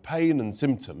suffering pain and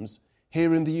symptoms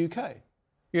here in the UK.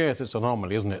 Yes, it's an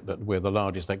anomaly, isn't it, that we're the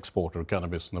largest exporter of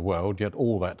cannabis in the world, yet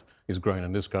all that is grown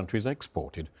in this country is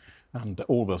exported. And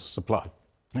all the supply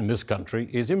in this country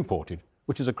is imported,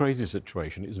 which is a crazy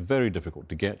situation. It's very difficult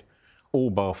to get. All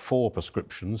bar 4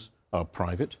 prescriptions are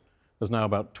private. There's now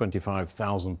about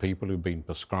 25,000 people who've been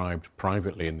prescribed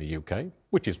privately in the UK,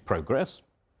 which is progress.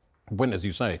 When, as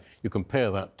you say, you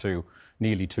compare that to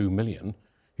nearly 2 million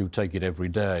who take it every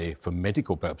day for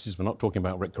medical purposes, we're not talking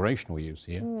about recreational use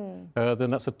here,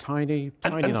 then that's a tiny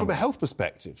number. And from a health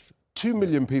perspective, 2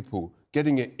 million people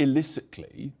getting it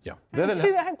illicitly. Yeah.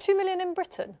 2 million in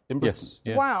Britain? In Britain. Yes.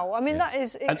 Yeah. Wow, I mean, that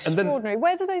is extraordinary.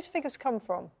 Where do those figures come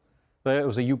from? There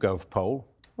was a YouGov poll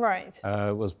Right.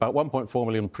 It was about 1.4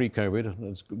 million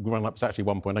pre-COVID. It's grown up to actually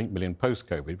 1.8 million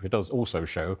post-COVID, which does also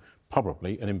show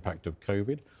probably an impact of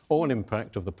COVID or an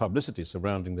impact of the publicity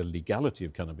surrounding the legality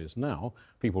of cannabis. Now,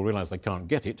 people realise they can't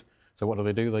get it, so what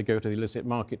do? They go to the illicit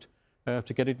market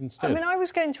to get it instead. I mean, I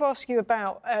was going to ask you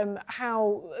about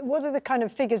what are the kind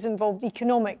of figures involved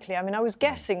economically? I mean, I was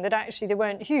guessing that actually they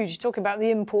weren't huge. Talking about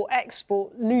the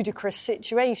import-export ludicrous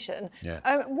situation.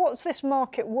 Yeah. What's this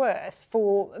market worth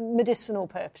for medicinal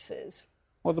purposes?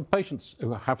 Well, the patients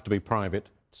who have to be private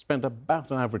spend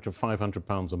about an average of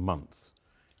 £500 a month.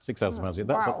 £6,000.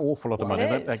 That's an awful lot of money.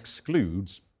 That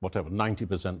excludes,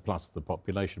 90% plus the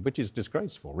population, which is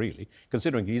disgraceful, really.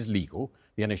 Considering it is legal,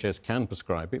 the NHS can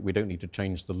prescribe it. We don't need to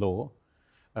change the law.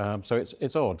 So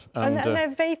it's odd. And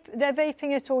they're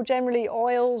vaping it, or generally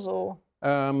oils, or...?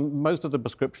 Most of the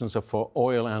prescriptions are for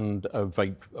oil and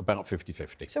vape, about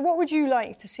 50-50. So what would you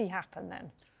like to see happen,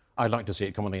 then? I'd like to see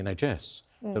it come on the NHS.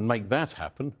 To make that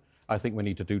happen, I think we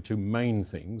need to do two main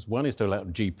things. One is to allow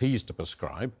GPs to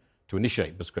prescribe, to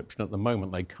initiate prescription. At the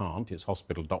moment, they can't. It's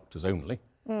hospital doctors only,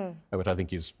 which I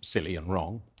think is silly and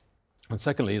wrong. And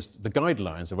secondly, is the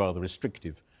guidelines are rather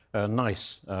restrictive.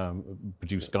 Produced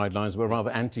guidelines were rather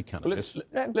anti-cannabis.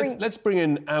 Let's bring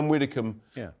in Anne Widdecombe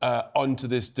onto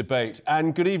this debate.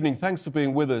 Anne, good evening. Thanks for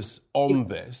being with us on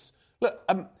this. Look,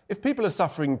 if people are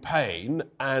suffering pain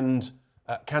and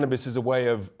cannabis is a way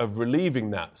of relieving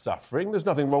that suffering, there's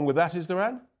nothing wrong with that, is there,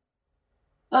 Anne?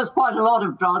 There's quite a lot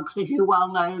of drugs, as you well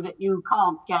know, that you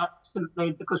can't get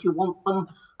simply because you want them.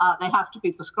 They have to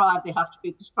be prescribed. They have to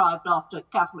be prescribed after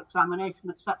careful examination,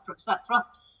 etc., etc.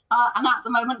 And at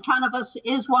the moment, cannabis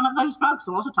is one of those drugs.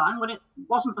 There was a time when it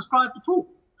wasn't prescribed at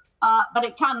all. But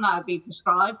it can now be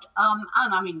prescribed. And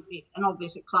I mean, an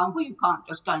obvious example, you can't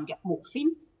just go and get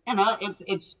morphine. You know,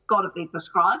 it's got to be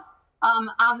prescribed.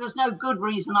 And there's no good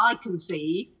reason I can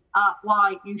see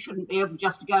why you shouldn't be able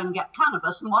just to go and get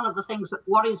cannabis. And one of the things that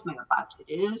worries me about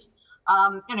it is,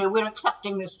 we're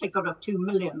accepting this figure of 2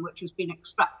 million, which has been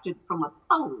extracted from a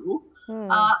poll.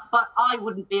 But I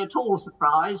wouldn't be at all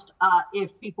surprised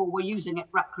if people were using it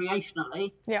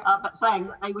recreationally, but saying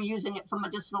that they were using it for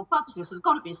medicinal purposes. There's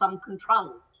got to be some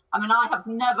control. I mean, I have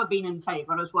never been in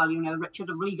favour, as well, Richard,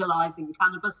 of legalising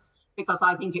cannabis, because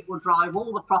I think it will drive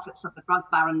all the profits of the drug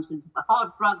barons into the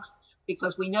hard drugs,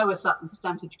 because we know a certain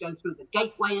percentage go through the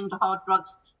gateway into hard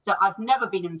drugs. So I've never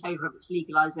been in favour of its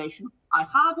legalisation. I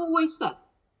have always said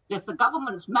that if the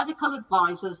government's medical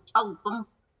advisors told them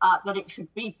that it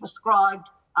should be prescribed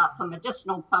for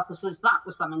medicinal purposes, that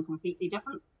was something completely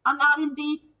different. And that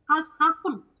indeed has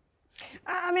happened.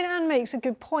 I mean, Anne makes a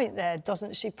good point there,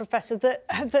 doesn't she, Professor,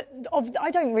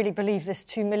 I don't really believe this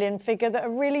 2 million figure that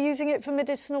are really using it for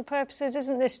medicinal purposes.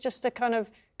 Isn't this just a kind of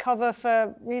cover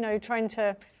for, trying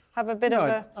to have a bit of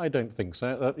a... I don't think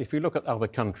so. If you look at other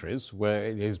countries where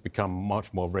it has become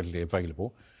much more readily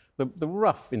available, the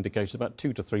rough indication is about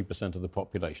 2 to 3% of the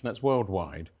population. That's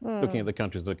worldwide, looking at the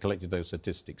countries that have collected those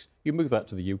statistics. You move that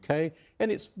to the UK,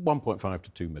 and it's 1.5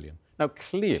 to 2 million. Now,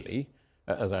 clearly,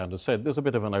 as Anne has said, there's a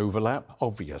bit of an overlap,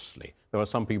 obviously. There are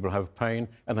some people who have pain,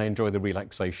 and they enjoy the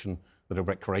relaxation that a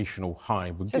recreational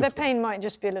high would give them. So their pain might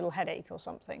just be a little headache or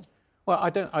something? Well,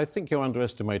 I think you're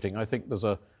underestimating. I think there's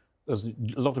a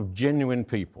lot of genuine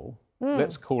people,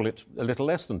 let's call it a little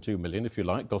less than 2 million, if you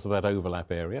like, because of that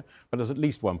overlap area, but there's at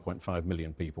least 1.5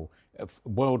 million people of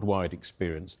worldwide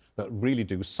experience that really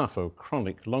do suffer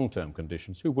chronic long-term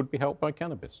conditions who would be helped by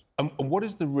cannabis. And what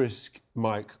is the risk,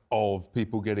 Mike, of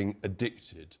people getting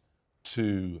addicted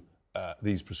to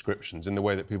these prescriptions in the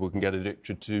way that people can get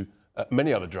addicted to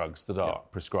many other drugs that are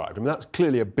prescribed? I mean, that's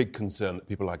clearly a big concern that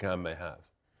people like Anne may have.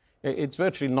 It's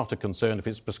virtually not a concern if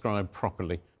it's prescribed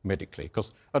properly medically,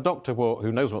 because a doctor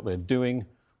who knows what they're doing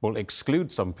will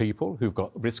exclude some people who've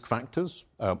got risk factors.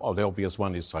 The obvious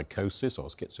one is psychosis or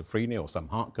schizophrenia or some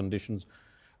heart conditions.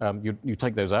 You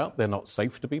take those out, they're not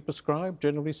safe to be prescribed,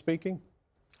 generally speaking.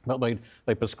 But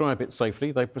they prescribe it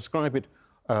safely, they prescribe it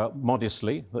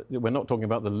modestly. We're not talking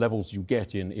about the levels you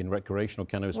get in recreational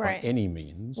cannabis by any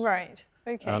means. Right.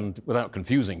 Okay. And without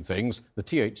confusing things, the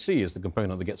THC is the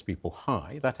component that gets people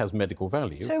high. That has medical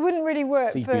value. So it wouldn't really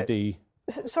work CBD...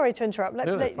 Sorry to interrupt. Let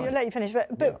you finish.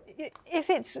 But if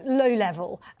it's low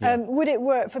level, would it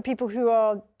work for people who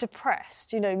are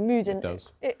depressed, mood and... It does.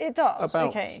 It does,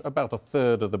 About a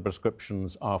third of the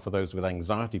prescriptions are for those with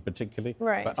anxiety particularly,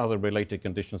 but other related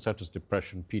conditions such as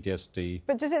depression, PTSD...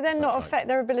 But does it then not affect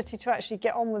their ability to actually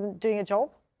get on with doing a job?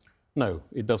 No,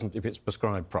 it doesn't if it's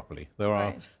prescribed properly. There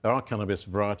are cannabis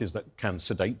varieties that can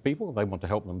sedate people. They want to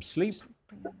help them sleep.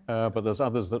 But there's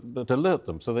others that alert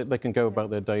them so that they can go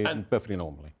about their day perfectly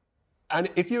normally. And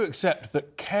if you accept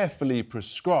that carefully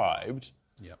prescribed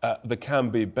there can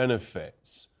be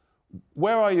benefits.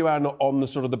 Where are you, Anne, on the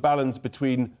sort of the balance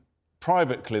between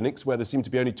private clinics, where there seem to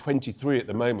be only 23 at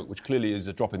the moment, which clearly is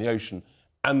a drop in the ocean,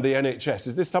 and the NHS?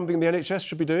 Is this something the NHS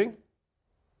should be doing?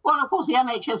 Well, of course, the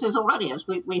NHS is already, as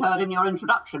we heard in your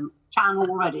introduction, can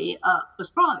already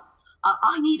prescribe.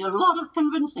 I need a lot of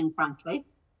convincing, frankly,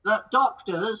 that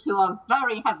doctors who are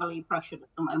very heavily pressured at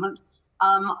the moment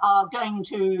are going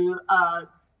to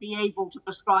be able to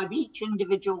prescribe each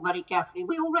individual very carefully.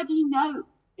 We already know.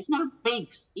 It's no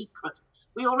big secret.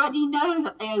 We already know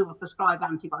that they overprescribe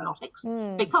antibiotics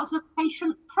because of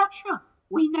patient pressure.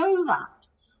 We know that.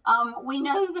 We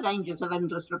know the dangers of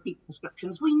endless repeat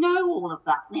prescriptions. We know all of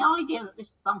that. And the idea that this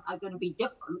is somehow going to be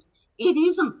different, it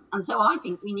isn't. And so I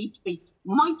think we need to be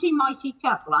mighty, mighty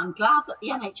careful. I'm glad that the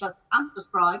NHS can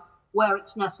prescribe where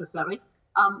it's necessary,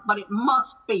 but it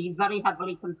must be very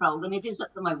heavily controlled. And it is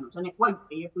at the moment, and it won't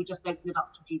be if we just open it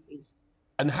up to GPs.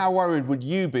 And how worried would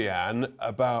you be, Anne,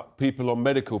 about people on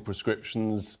medical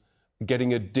prescriptions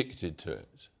getting addicted to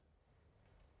it?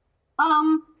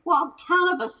 Well,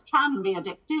 cannabis can be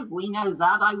addictive. We know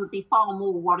that. I would be far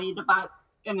more worried about,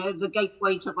 the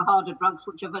gateway to the harder drugs,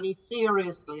 which are very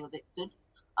seriously addicted.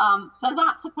 So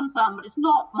that's a concern, but it's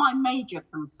not my major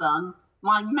concern.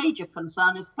 My major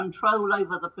concern is control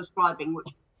over the prescribing, which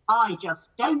I just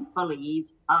don't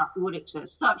believe would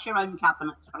exist. Search your own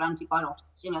cabinets for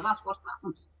antibiotics. That's what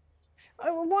happens.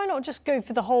 Why not just go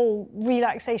for the whole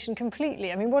relaxation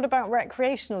completely? I mean, what about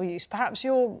recreational use? Perhaps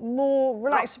you're more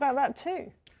relaxed about that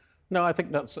too. No, I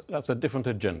think that's a different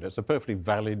agenda. It's a perfectly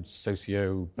valid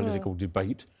socio-political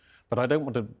debate. But I don't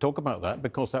want to talk about that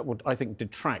because that would, I think,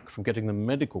 detract from getting the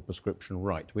medical prescription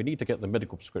right. We need to get the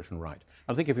medical prescription right.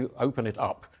 I think if you open it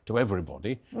up to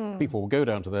everybody, people will go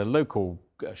down to their local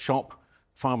shop,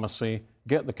 pharmacy,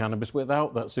 get the cannabis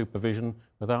without that supervision,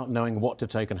 without knowing what to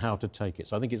take and how to take it.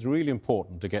 So I think it's really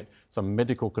important to get some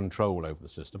medical control over the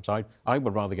system. So I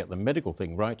would rather get the medical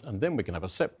thing right, and then we can have a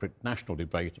separate national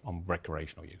debate on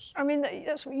recreational use. I mean,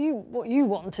 that's what you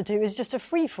want to do is just a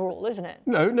free-for-all, isn't it?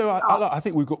 No. I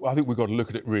think we've got to look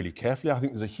at it really carefully. I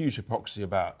think there's a huge hypocrisy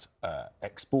about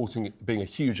being a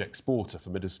huge exporter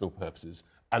for medicinal purposes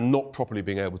and not properly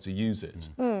being able to use it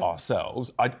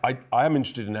ourselves. I am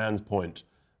interested in Anne's point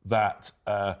that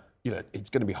it's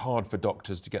going to be hard for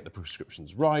doctors to get the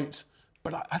prescriptions right,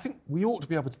 but I think we ought to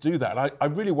be able to do that. And I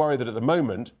really worry that at the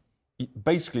moment,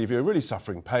 basically, if you're really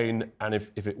suffering pain and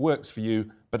if it works for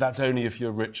you, but that's only if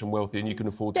you're rich and wealthy and you can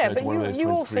afford to go to one of those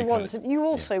 23 clinics. You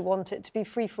also want it to be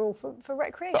free for all for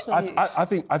recreational use.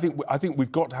 I think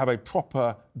we've got to have a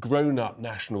proper grown-up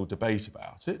national debate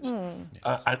about it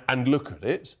and look at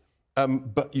it.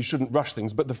 But you shouldn't rush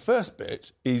things. But the first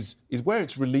bit is where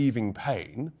it's relieving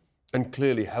pain and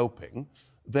clearly helping,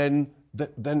 then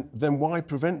why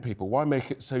prevent people? Why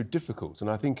make it so difficult? And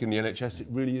I think in the NHS it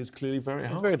really is clearly very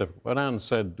hard. It's very difficult. What Anne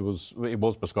said it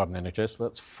was prescribed in the NHS, but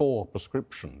that's 4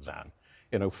 prescriptions, Anne.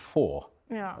 4.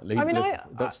 Yeah.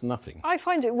 That's nothing. I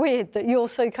find it weird that you're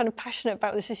so kind of passionate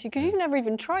about this issue because you've never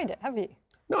even tried it, have you?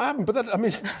 No, I haven't. But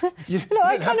you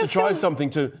don't have to try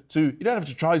something you don't have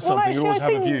to try something and always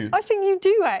have a view. I think you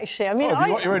do actually. I mean, have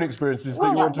you got your own experiences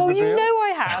that you want to reveal? Well, you know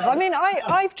I have. I mean,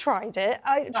 I've tried it.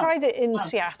 I tried it in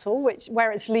Seattle,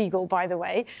 where it's legal, by the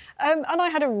way, and I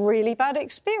had a really bad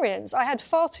experience. I had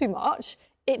far too much.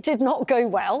 It did not go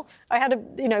well. I had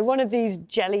one of these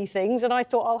jelly things, and I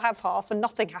thought I'll have half, and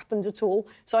nothing happened at all.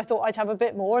 So I thought I'd have a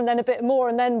bit more, and then a bit more,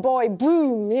 and then boy,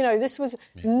 boom! This was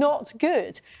not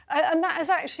good, and that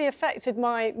has actually affected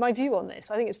my view on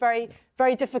this. I think it's very,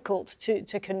 very difficult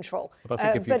to control. But I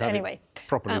think if you had it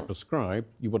properly prescribed,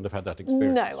 you wouldn't have had that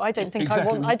experience. No, I don't think I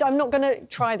want. I'm not going to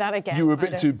try that again. You were a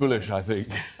bit too bullish, I think.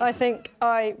 I think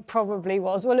I probably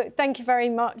was. Well, look, thank you very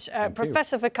much,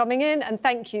 Professor, for coming in, and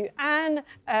thank you, Anne.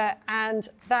 And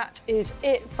that is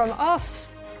it from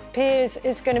us. Piers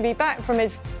is going to be back from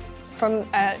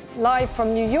live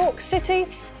from New York City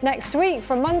next week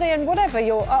from Monday, and whatever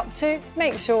you're up to,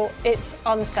 make sure it's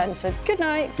uncensored. Good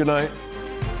night. Good night.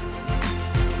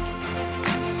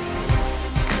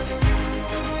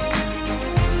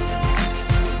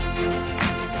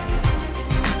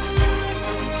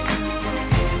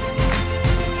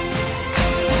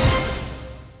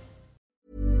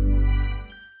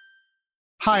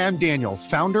 Hi, I'm Daniel,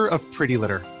 founder of Pretty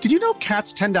Litter. Did you know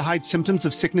cats tend to hide symptoms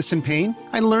of sickness and pain?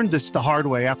 I learned this the hard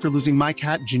way after losing my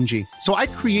cat, Gingy. So I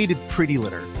created Pretty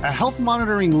Litter, a health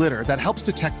monitoring litter that helps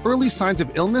detect early signs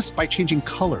of illness by changing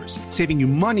colors, saving you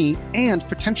money and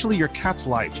potentially your cat's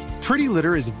life. Pretty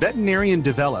Litter is veterinarian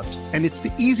developed, and it's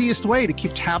the easiest way to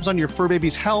keep tabs on your fur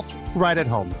baby's health right at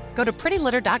home. Go to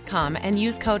prettylitter.com and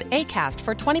use code ACAST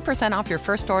for 20% off your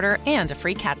first order and a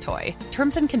free cat toy.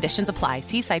 Terms and conditions apply.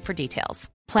 See site for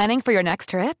details. Planning for your next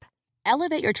trip?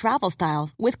 Elevate your travel style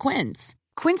with Quince.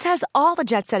 Quince has all the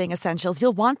jet-setting essentials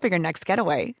you'll want for your next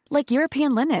getaway, like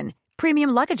European linen, premium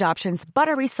luggage options,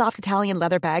 buttery soft Italian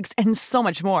leather bags, and so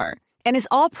much more. And is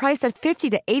all priced at 50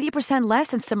 to 80% less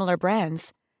than similar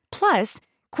brands. Plus,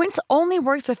 Quince only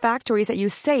works with factories that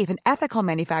use safe and ethical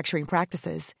manufacturing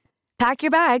practices. Pack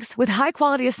your bags with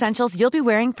high-quality essentials you'll be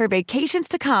wearing for vacations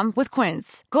to come with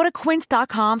Quince. Go to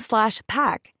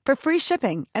quince.com/pack for free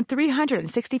shipping and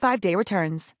 365-day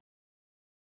returns.